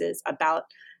audiences about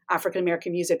African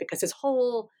American music, because his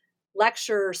whole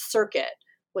lecture circuit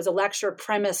was a lecture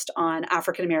premised on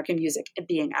African American music and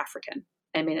being African.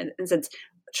 I mean, in a sense,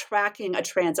 tracking a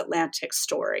transatlantic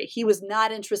story. He was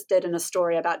not interested in a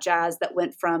story about jazz that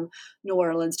went from New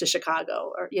Orleans to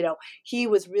Chicago, or, he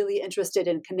was really interested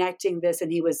in connecting this,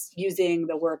 and he was using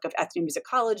the work of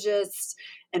ethnomusicologists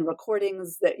and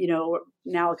recordings that,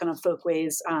 now kind of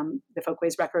folkways, the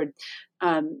folkways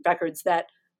records that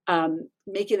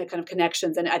making the kind of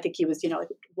connections. And I think he was, like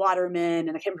Waterman,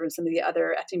 and I can't remember some of the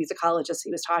other ethnomusicologists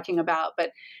he was talking about,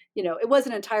 but, it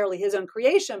wasn't entirely his own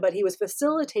creation, but he was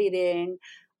facilitating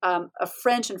a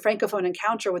French and Francophone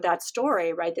encounter with that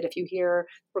story, right? That if you hear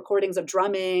recordings of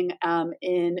drumming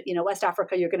in, West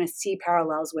Africa, you're going to see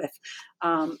parallels with,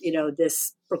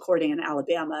 this recording in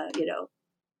Alabama,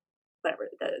 whatever,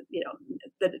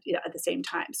 at the same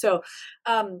time. So,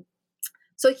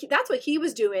 that's what he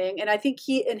was doing. And I think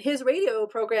his radio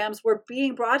programs were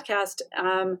being broadcast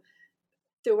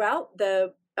throughout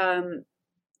the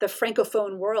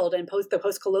Francophone world and the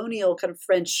post-colonial kind of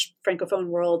French Francophone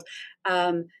world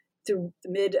through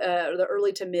the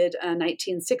early to mid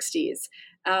 1960s.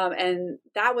 And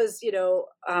that was,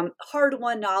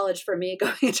 hard-won knowledge for me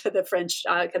going into the French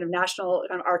kind of national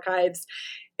archives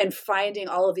and finding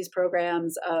all of these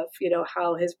programs of,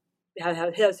 how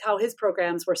his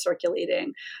programs were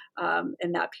circulating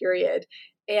in that period.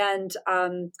 And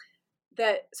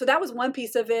so that was one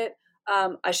piece of it.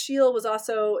 Achille was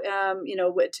also,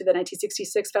 went to the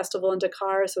 1966 festival in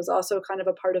Dakar, so was also kind of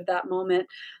a part of that moment.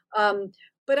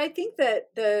 But I think that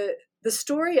the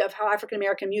story of how African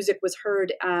American music was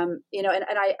heard, and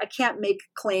I can't make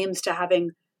claims to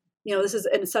having, this is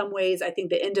in some ways, I think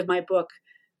the end of my book,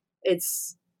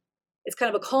 it's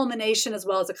kind of a culmination as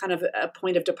well as a kind of a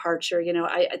point of departure.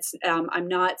 I'm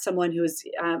not someone who's,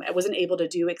 I wasn't able to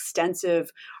do extensive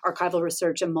archival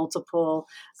research in multiple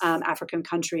African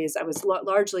countries. I was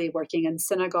largely working in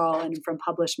Senegal and from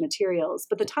published materials.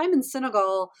 But the time in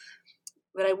Senegal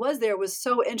that I was there was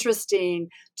so interesting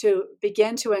to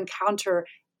begin to encounter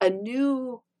a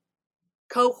new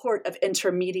cohort of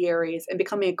intermediaries and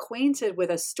becoming acquainted with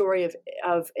a story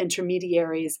of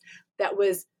intermediaries that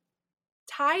was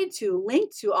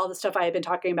linked to all the stuff I had been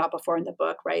talking about before in the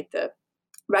book, right? The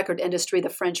record industry, the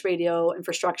French radio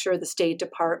infrastructure, the State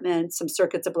Department, some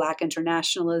circuits of Black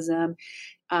internationalism,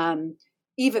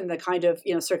 even the kind of,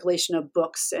 circulation of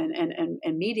books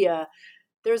and media.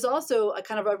 There's also a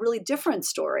kind of a really different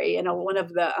story. One of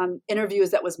the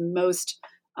interviews that was most,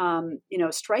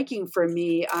 striking for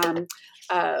me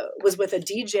was with a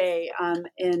DJ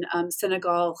in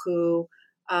Senegal who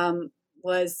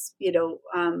was,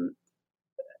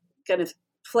 kind of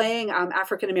playing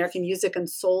African-American music and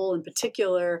soul in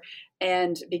particular,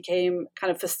 and became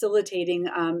kind of facilitating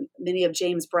many of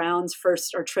James Brown's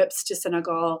first trips to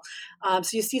Senegal. So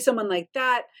you see someone like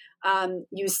that.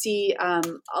 You see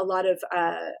a lot of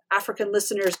African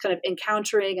listeners kind of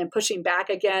encountering and pushing back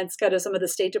against kind of some of the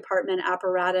State Department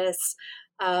apparatus.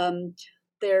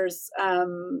 There's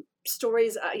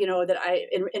stories, that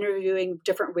in interviewing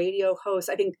different radio hosts.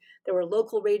 I think there were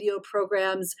local radio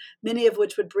programs, many of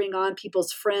which would bring on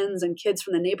people's friends and kids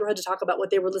from the neighborhood to talk about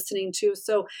what they were listening to.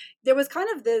 So there was kind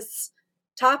of this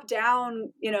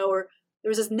top-down, or there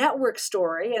was this network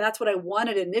story, and that's what I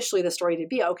wanted initially the story to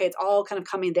be. Okay, it's all kind of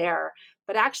coming there.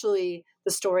 But actually,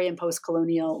 the story in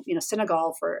post-colonial,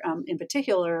 Senegal, in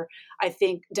particular, I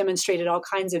think demonstrated all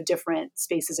kinds of different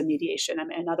spaces of mediation. I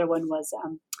mean, another one was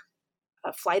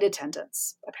flight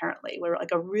attendants, apparently, were like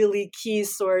a really key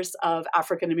source of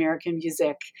African-American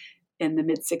music in the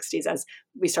mid-'60s as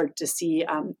we started to see,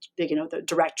 the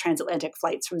direct transatlantic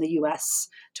flights from the U.S.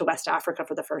 to West Africa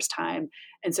for the first time.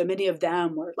 And so many of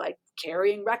them were like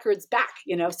carrying records back,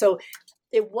 So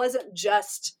it wasn't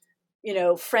just,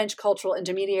 French cultural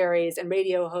intermediaries and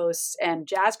radio hosts and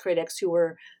jazz critics who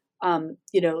were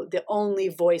the only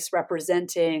voice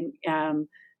representing,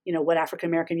 what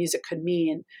African-American music could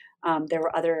mean. There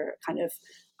were other kind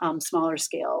of smaller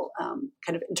scale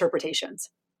kind of interpretations.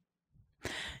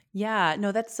 Yeah,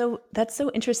 no, that's so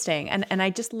interesting. And I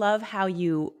just love how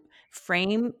you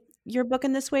frame your book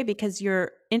in this way, because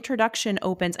your introduction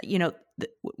opens,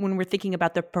 when we're thinking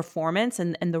about the performance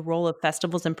and the role of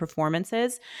festivals and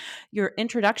performances, your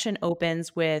introduction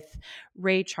opens with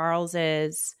Ray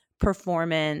Charles's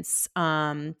performance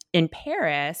in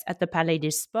Paris at the Palais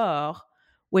des Sports,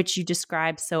 which you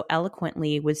described so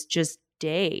eloquently was just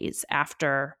days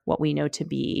after what we know to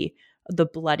be the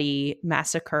bloody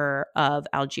massacre of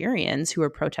Algerians who were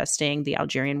protesting the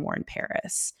Algerian war in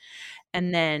Paris.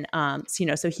 And then,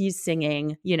 so he's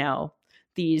singing,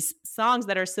 these songs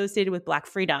that are associated with Black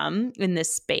freedom in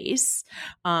this space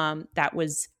that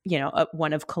was,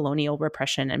 one of colonial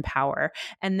repression and power.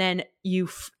 And then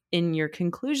in your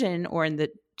conclusion, or in the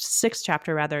 6th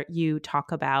chapter rather, you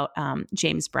talk about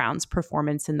James Brown's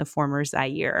performance in the former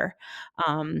Zaire.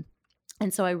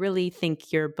 And so I really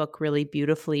think your book really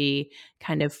beautifully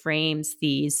kind of frames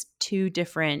these two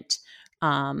different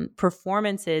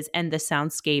performances and the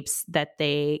soundscapes that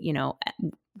they,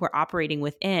 were operating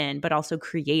within, but also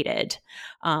created,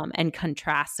 and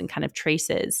contrasts and kind of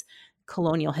traces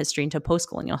colonial history into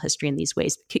post-colonial history in these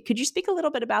ways. Could you speak a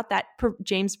little bit about that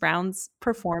James Brown's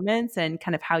performance and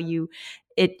kind of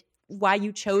why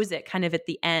you chose it kind of at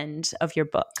the end of your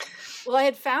book? Well, I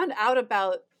had found out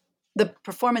about the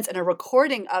performance and a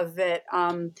recording of it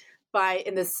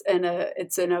it's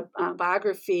in a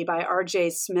biography by R.J.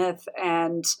 Smith,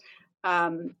 and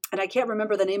I can't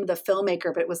remember the name of the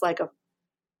filmmaker, but it was like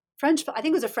I think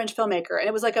it was a French filmmaker, and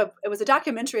it was a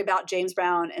documentary about James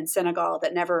Brown in Senegal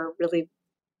that never really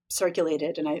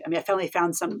circulated. And I finally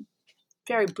found some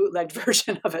very bootlegged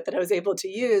version of it that I was able to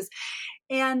use.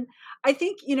 And I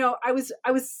think, I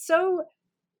was so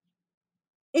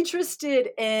interested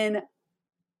in,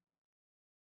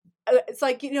 it's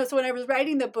like, so when I was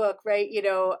writing the book, right,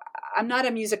 I'm not a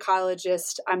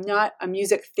musicologist, I'm not a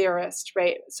music theorist,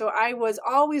 right? So I was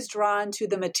always drawn to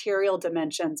the material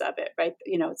dimensions of it, right?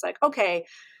 It's like, okay,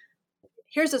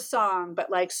 here's a song,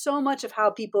 but like so much of how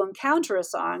people encounter a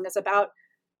song is about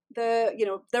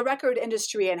the record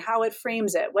industry and how it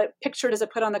frames it. What picture does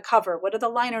it put on the cover? What do the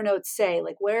liner notes say?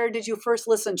 Like, where did you first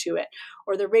listen to it?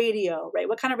 Or the radio, right?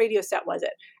 What kind of radio set was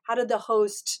it? How did the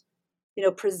host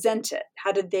present it?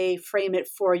 How did they frame it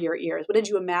for your ears? What did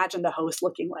you imagine the host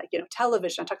looking like?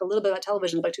 Television. I talk a little bit about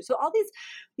television in the book too. So all these,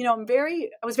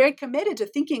 I was very committed to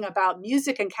thinking about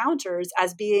music encounters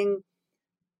as being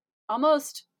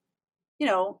almost,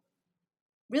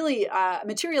 really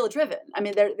material driven. I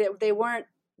mean, they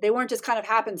weren't just kind of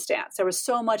happenstance. There was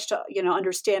so much to,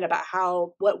 understand about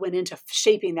what went into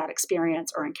shaping that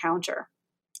experience or encounter.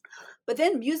 But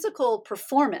then musical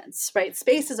performance, right?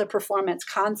 Spaces of performance,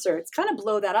 concerts kind of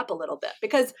blow that up a little bit,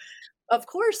 because of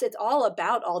course it's all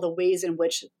about all the ways in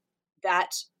which that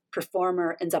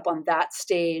performer ends up on that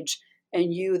stage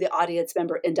and you, the audience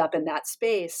member, end up in that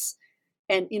space.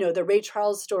 And, the Ray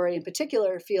Charles story in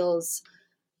particular feels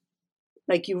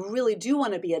like you really do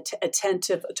want to be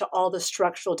attentive to all the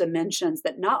structural dimensions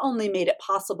that not only made it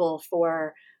possible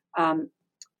for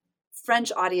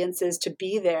French audiences to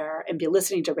be there and be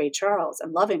listening to Ray Charles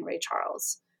and loving Ray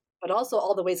Charles, but also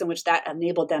all the ways in which that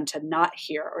enabled them to not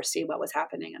hear or see what was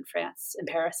happening in France, in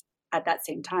Paris at that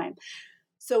same time.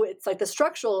 So it's like the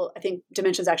structural, I think,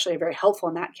 dimensions actually are very helpful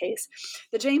in that case.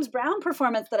 The James Brown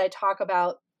performance that I talk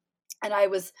about, and I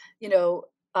was,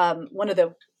 I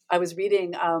was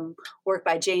reading work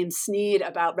by James Sneed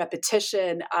about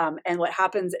repetition and what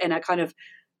happens in a kind of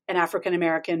an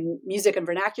African-American music and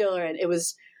vernacular. And it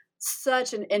was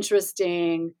such an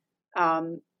interesting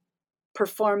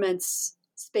performance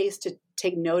space to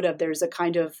take note of. There's a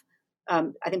kind of,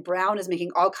 I think Brown is making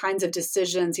all kinds of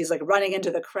decisions. He's like running into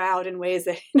the crowd in ways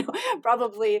that,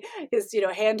 probably his,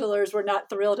 handlers were not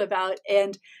thrilled about.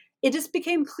 And it just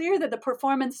became clear that the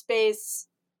performance space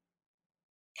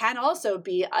can also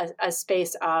be a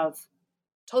space of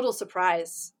total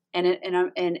surprise and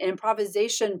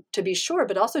improvisation, to be sure,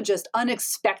 but also just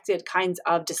unexpected kinds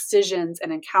of decisions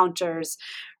and encounters,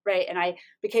 right? And I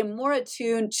became more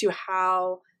attuned to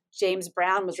how James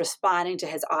Brown was responding to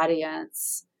his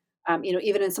audience,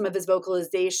 even in some of his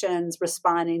vocalizations,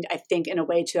 responding, I think, in a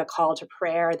way to a call to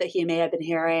prayer that he may have been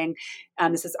hearing.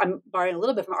 I'm borrowing a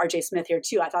little bit from R.J. Smith here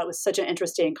too. I thought it was such an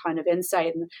interesting kind of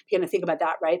insight, and began to think about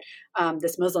that, right?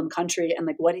 This Muslim country and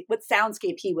like what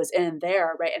soundscape he was in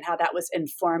there, right? And how that was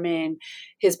informing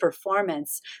his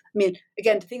performance. I mean,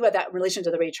 again, to think about that in relation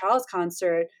to the Ray Charles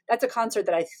concert, that's a concert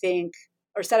that I think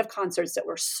or set of concerts that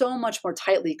were so much more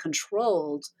tightly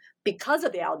controlled because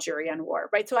of the Algerian War,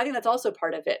 right? So I think that's also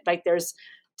part of it. Like there's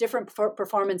different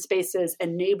performance spaces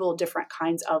enable different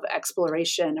kinds of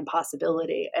exploration and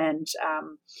possibility and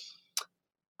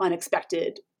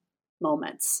unexpected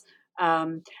moments.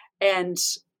 And,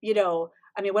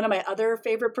 one of my other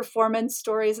favorite performance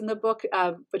stories in the book,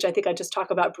 which I think I just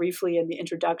talk about briefly in the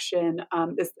introduction,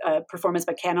 is a performance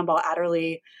by Cannonball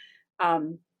Adderley,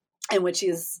 in which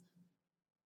he's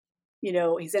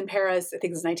in Paris. I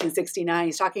think it's 1969.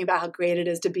 He's talking about how great it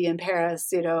is to be in Paris.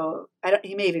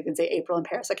 He may even say April in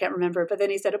Paris. I can't remember. But then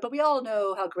he said, but we all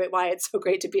know why it's so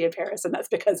great to be in Paris. And that's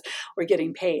because we're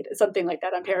getting paid. Something like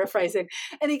that. I'm paraphrasing.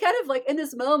 And he kind of in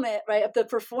this moment, right, of the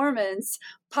performance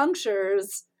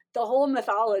punctures the whole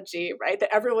mythology, right,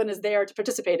 that everyone is there to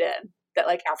participate in, that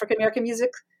African-American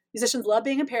musicians love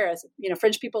being in Paris.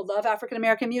 French people love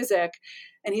African-American music.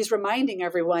 And he's reminding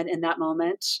everyone in that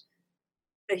moment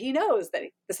that he knows that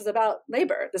this is about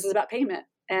labor, this is about payment,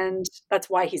 and that's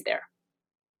why he's there.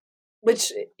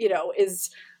 Which, is,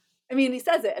 he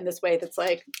says it in this way that's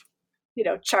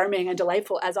charming and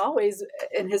delightful as always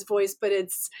in his voice, but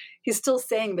he's still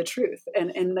saying the truth.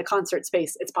 And in the concert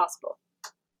space, it's possible.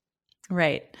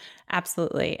 Right.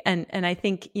 Absolutely. And I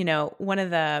think, one of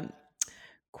the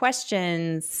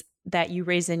questions that you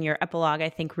raise in your epilogue, I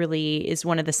think really is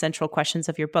one of the central questions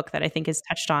of your book that I think is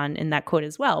touched on in that quote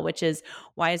as well, which is,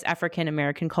 why is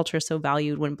African-American culture so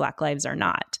valued when Black lives are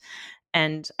not?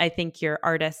 And I think your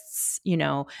artists,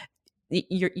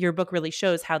 your book really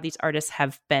shows how these artists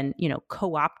have been,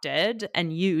 co-opted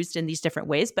and used in these different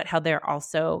ways, but how they're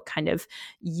also kind of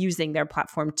using their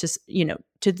platform to,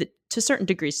 to certain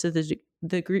degrees, so the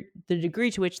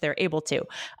degree to which they're able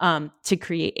to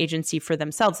create agency for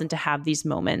themselves and to have these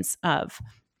moments of,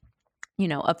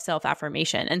 of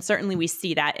self-affirmation. And certainly we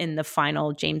see that in the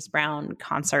final James Brown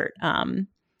concert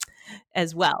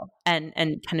as well, and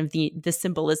kind of the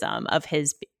symbolism of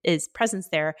his presence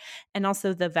there, and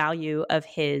also the value of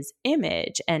his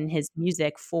image and his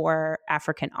music for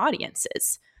African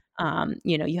audiences.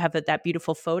 You have that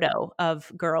beautiful photo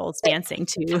of girls dancing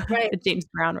to right. the James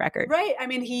Brown record. Right.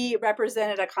 He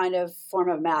represented a kind of form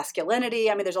of masculinity.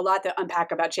 There's a lot to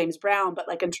unpack about James Brown, but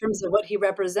in terms of what he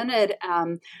represented,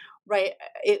 right,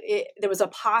 there was a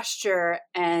posture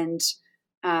and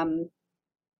an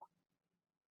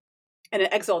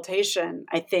exaltation,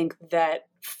 I think, that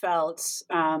felt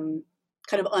kind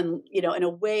of in a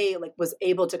way was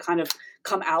able to kind of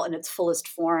come out in its fullest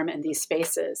form in these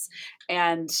spaces.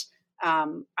 And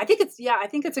I think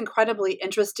it's incredibly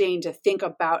interesting to think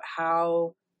about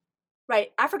how,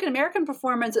 right, African-American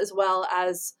performance as well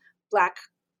as Black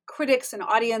critics and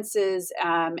audiences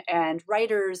and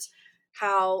writers,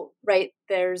 how, right,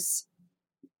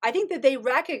 I think that they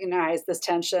recognize this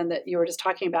tension that you were just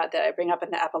talking about, that I bring up in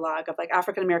the epilogue, of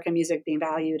African-American music being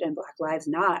valued and Black lives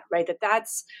not, right?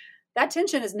 That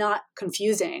tension is not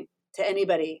confusing to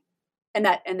anybody. And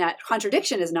that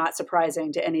contradiction is not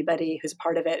surprising to anybody who's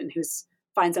part of it and who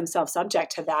finds themselves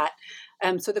subject to that.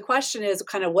 So the question is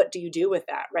kind of, what do you do with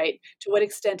that, right? To what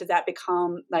extent does that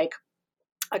become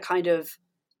a kind of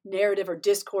narrative or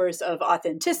discourse of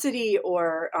authenticity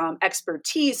or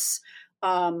expertise,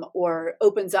 or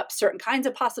opens up certain kinds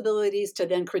of possibilities to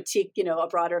then critique, a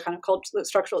broader kind of cultural,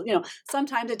 structural,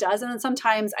 sometimes it does. And then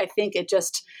sometimes I think it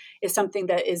just is something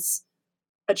that is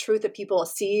a truth that people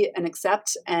see and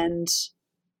accept and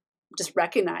just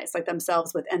recognize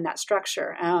themselves within that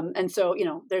structure. And so,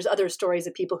 there's other stories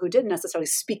of people who didn't necessarily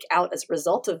speak out as a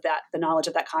result of that, the knowledge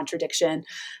of that contradiction.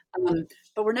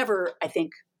 But we're never, I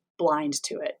think, blind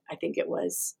to it. I think it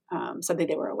was something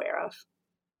they were aware of.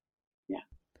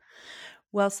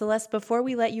 Well, Celeste, before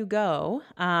we let you go,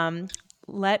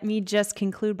 let me just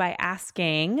conclude by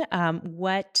asking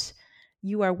what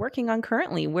you are working on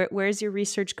currently. Where's your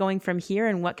research going from here,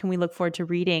 and what can we look forward to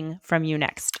reading from you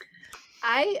next?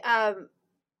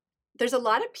 There's a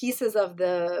lot of pieces of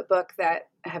the book that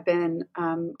have been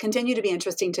continue to be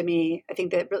interesting to me. I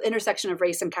think the intersection of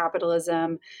race and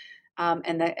capitalism,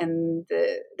 and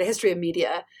the history of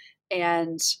media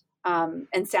and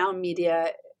sound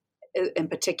media in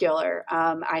particular.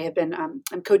 I have been,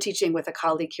 I'm co-teaching with a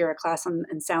colleague here, a class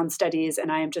in sound studies,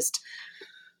 and I am just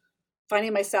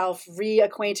finding myself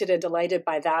reacquainted and delighted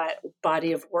by that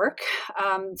body of work.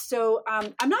 So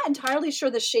I'm not entirely sure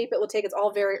the shape it will take. It's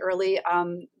all very early,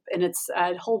 and it's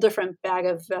a whole different bag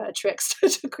of tricks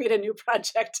to create a new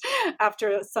project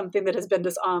after something that has been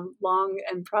this long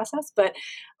and process. But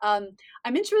I'm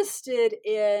interested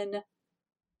in,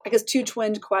 I guess, two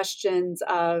twinned questions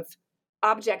of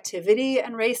objectivity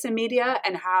and race in media,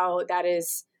 and how that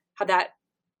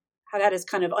that has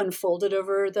kind of unfolded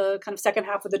over the kind of second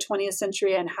half of the 20th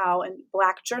century, and how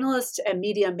Black journalists and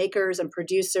media makers and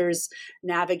producers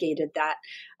navigated that.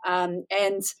 I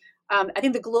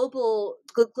think the global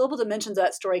dimensions of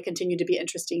that story continue to be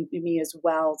interesting to me as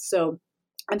well. So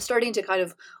I'm starting to kind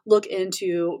of look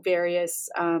into various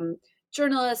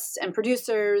journalists and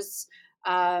producers,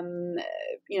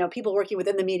 people working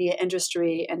within the media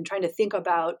industry, and trying to think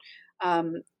about,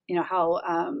 how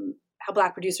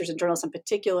Black producers and journalists in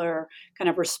particular kind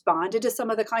of responded to some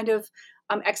of the kind of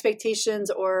expectations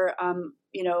or,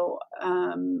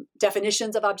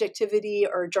 definitions of objectivity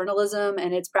or journalism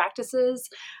and its practices,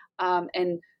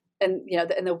 and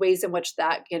the ways in which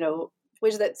that,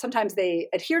 ways that sometimes they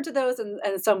adhered to those, and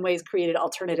in some ways created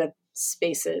alternative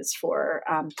spaces for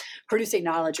producing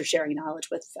knowledge or sharing knowledge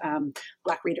with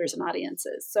Black readers and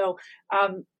audiences. So,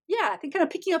 I think kind of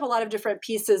picking up a lot of different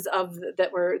pieces that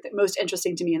were most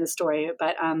interesting to me in the story.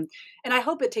 But and I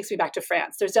hope it takes me back to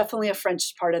France. There's definitely a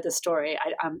French part of the story.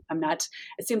 I'm not.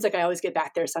 It seems like I always get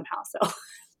back there somehow. So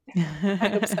I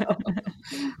hope so.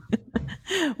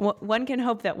 Well, one can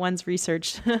hope that one's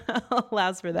research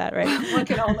allows for that, right? One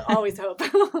can always hope.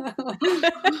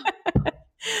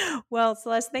 Well,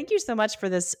 Celeste, thank you so much for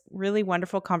this really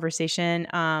wonderful conversation.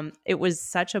 It was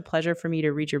such a pleasure for me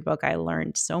to read your book. I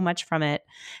learned so much from it,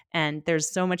 and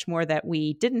there's so much more that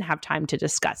we didn't have time to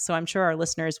discuss. So I'm sure our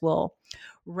listeners will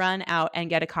run out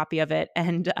and get a copy of it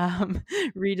and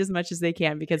read as much as they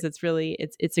can, because it's really,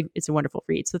 it's a wonderful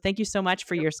read. So thank you so much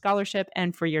for your scholarship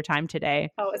and for your time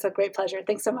today. Oh, it's a great pleasure.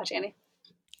 Thanks so much, Annie.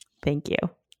 Thank you.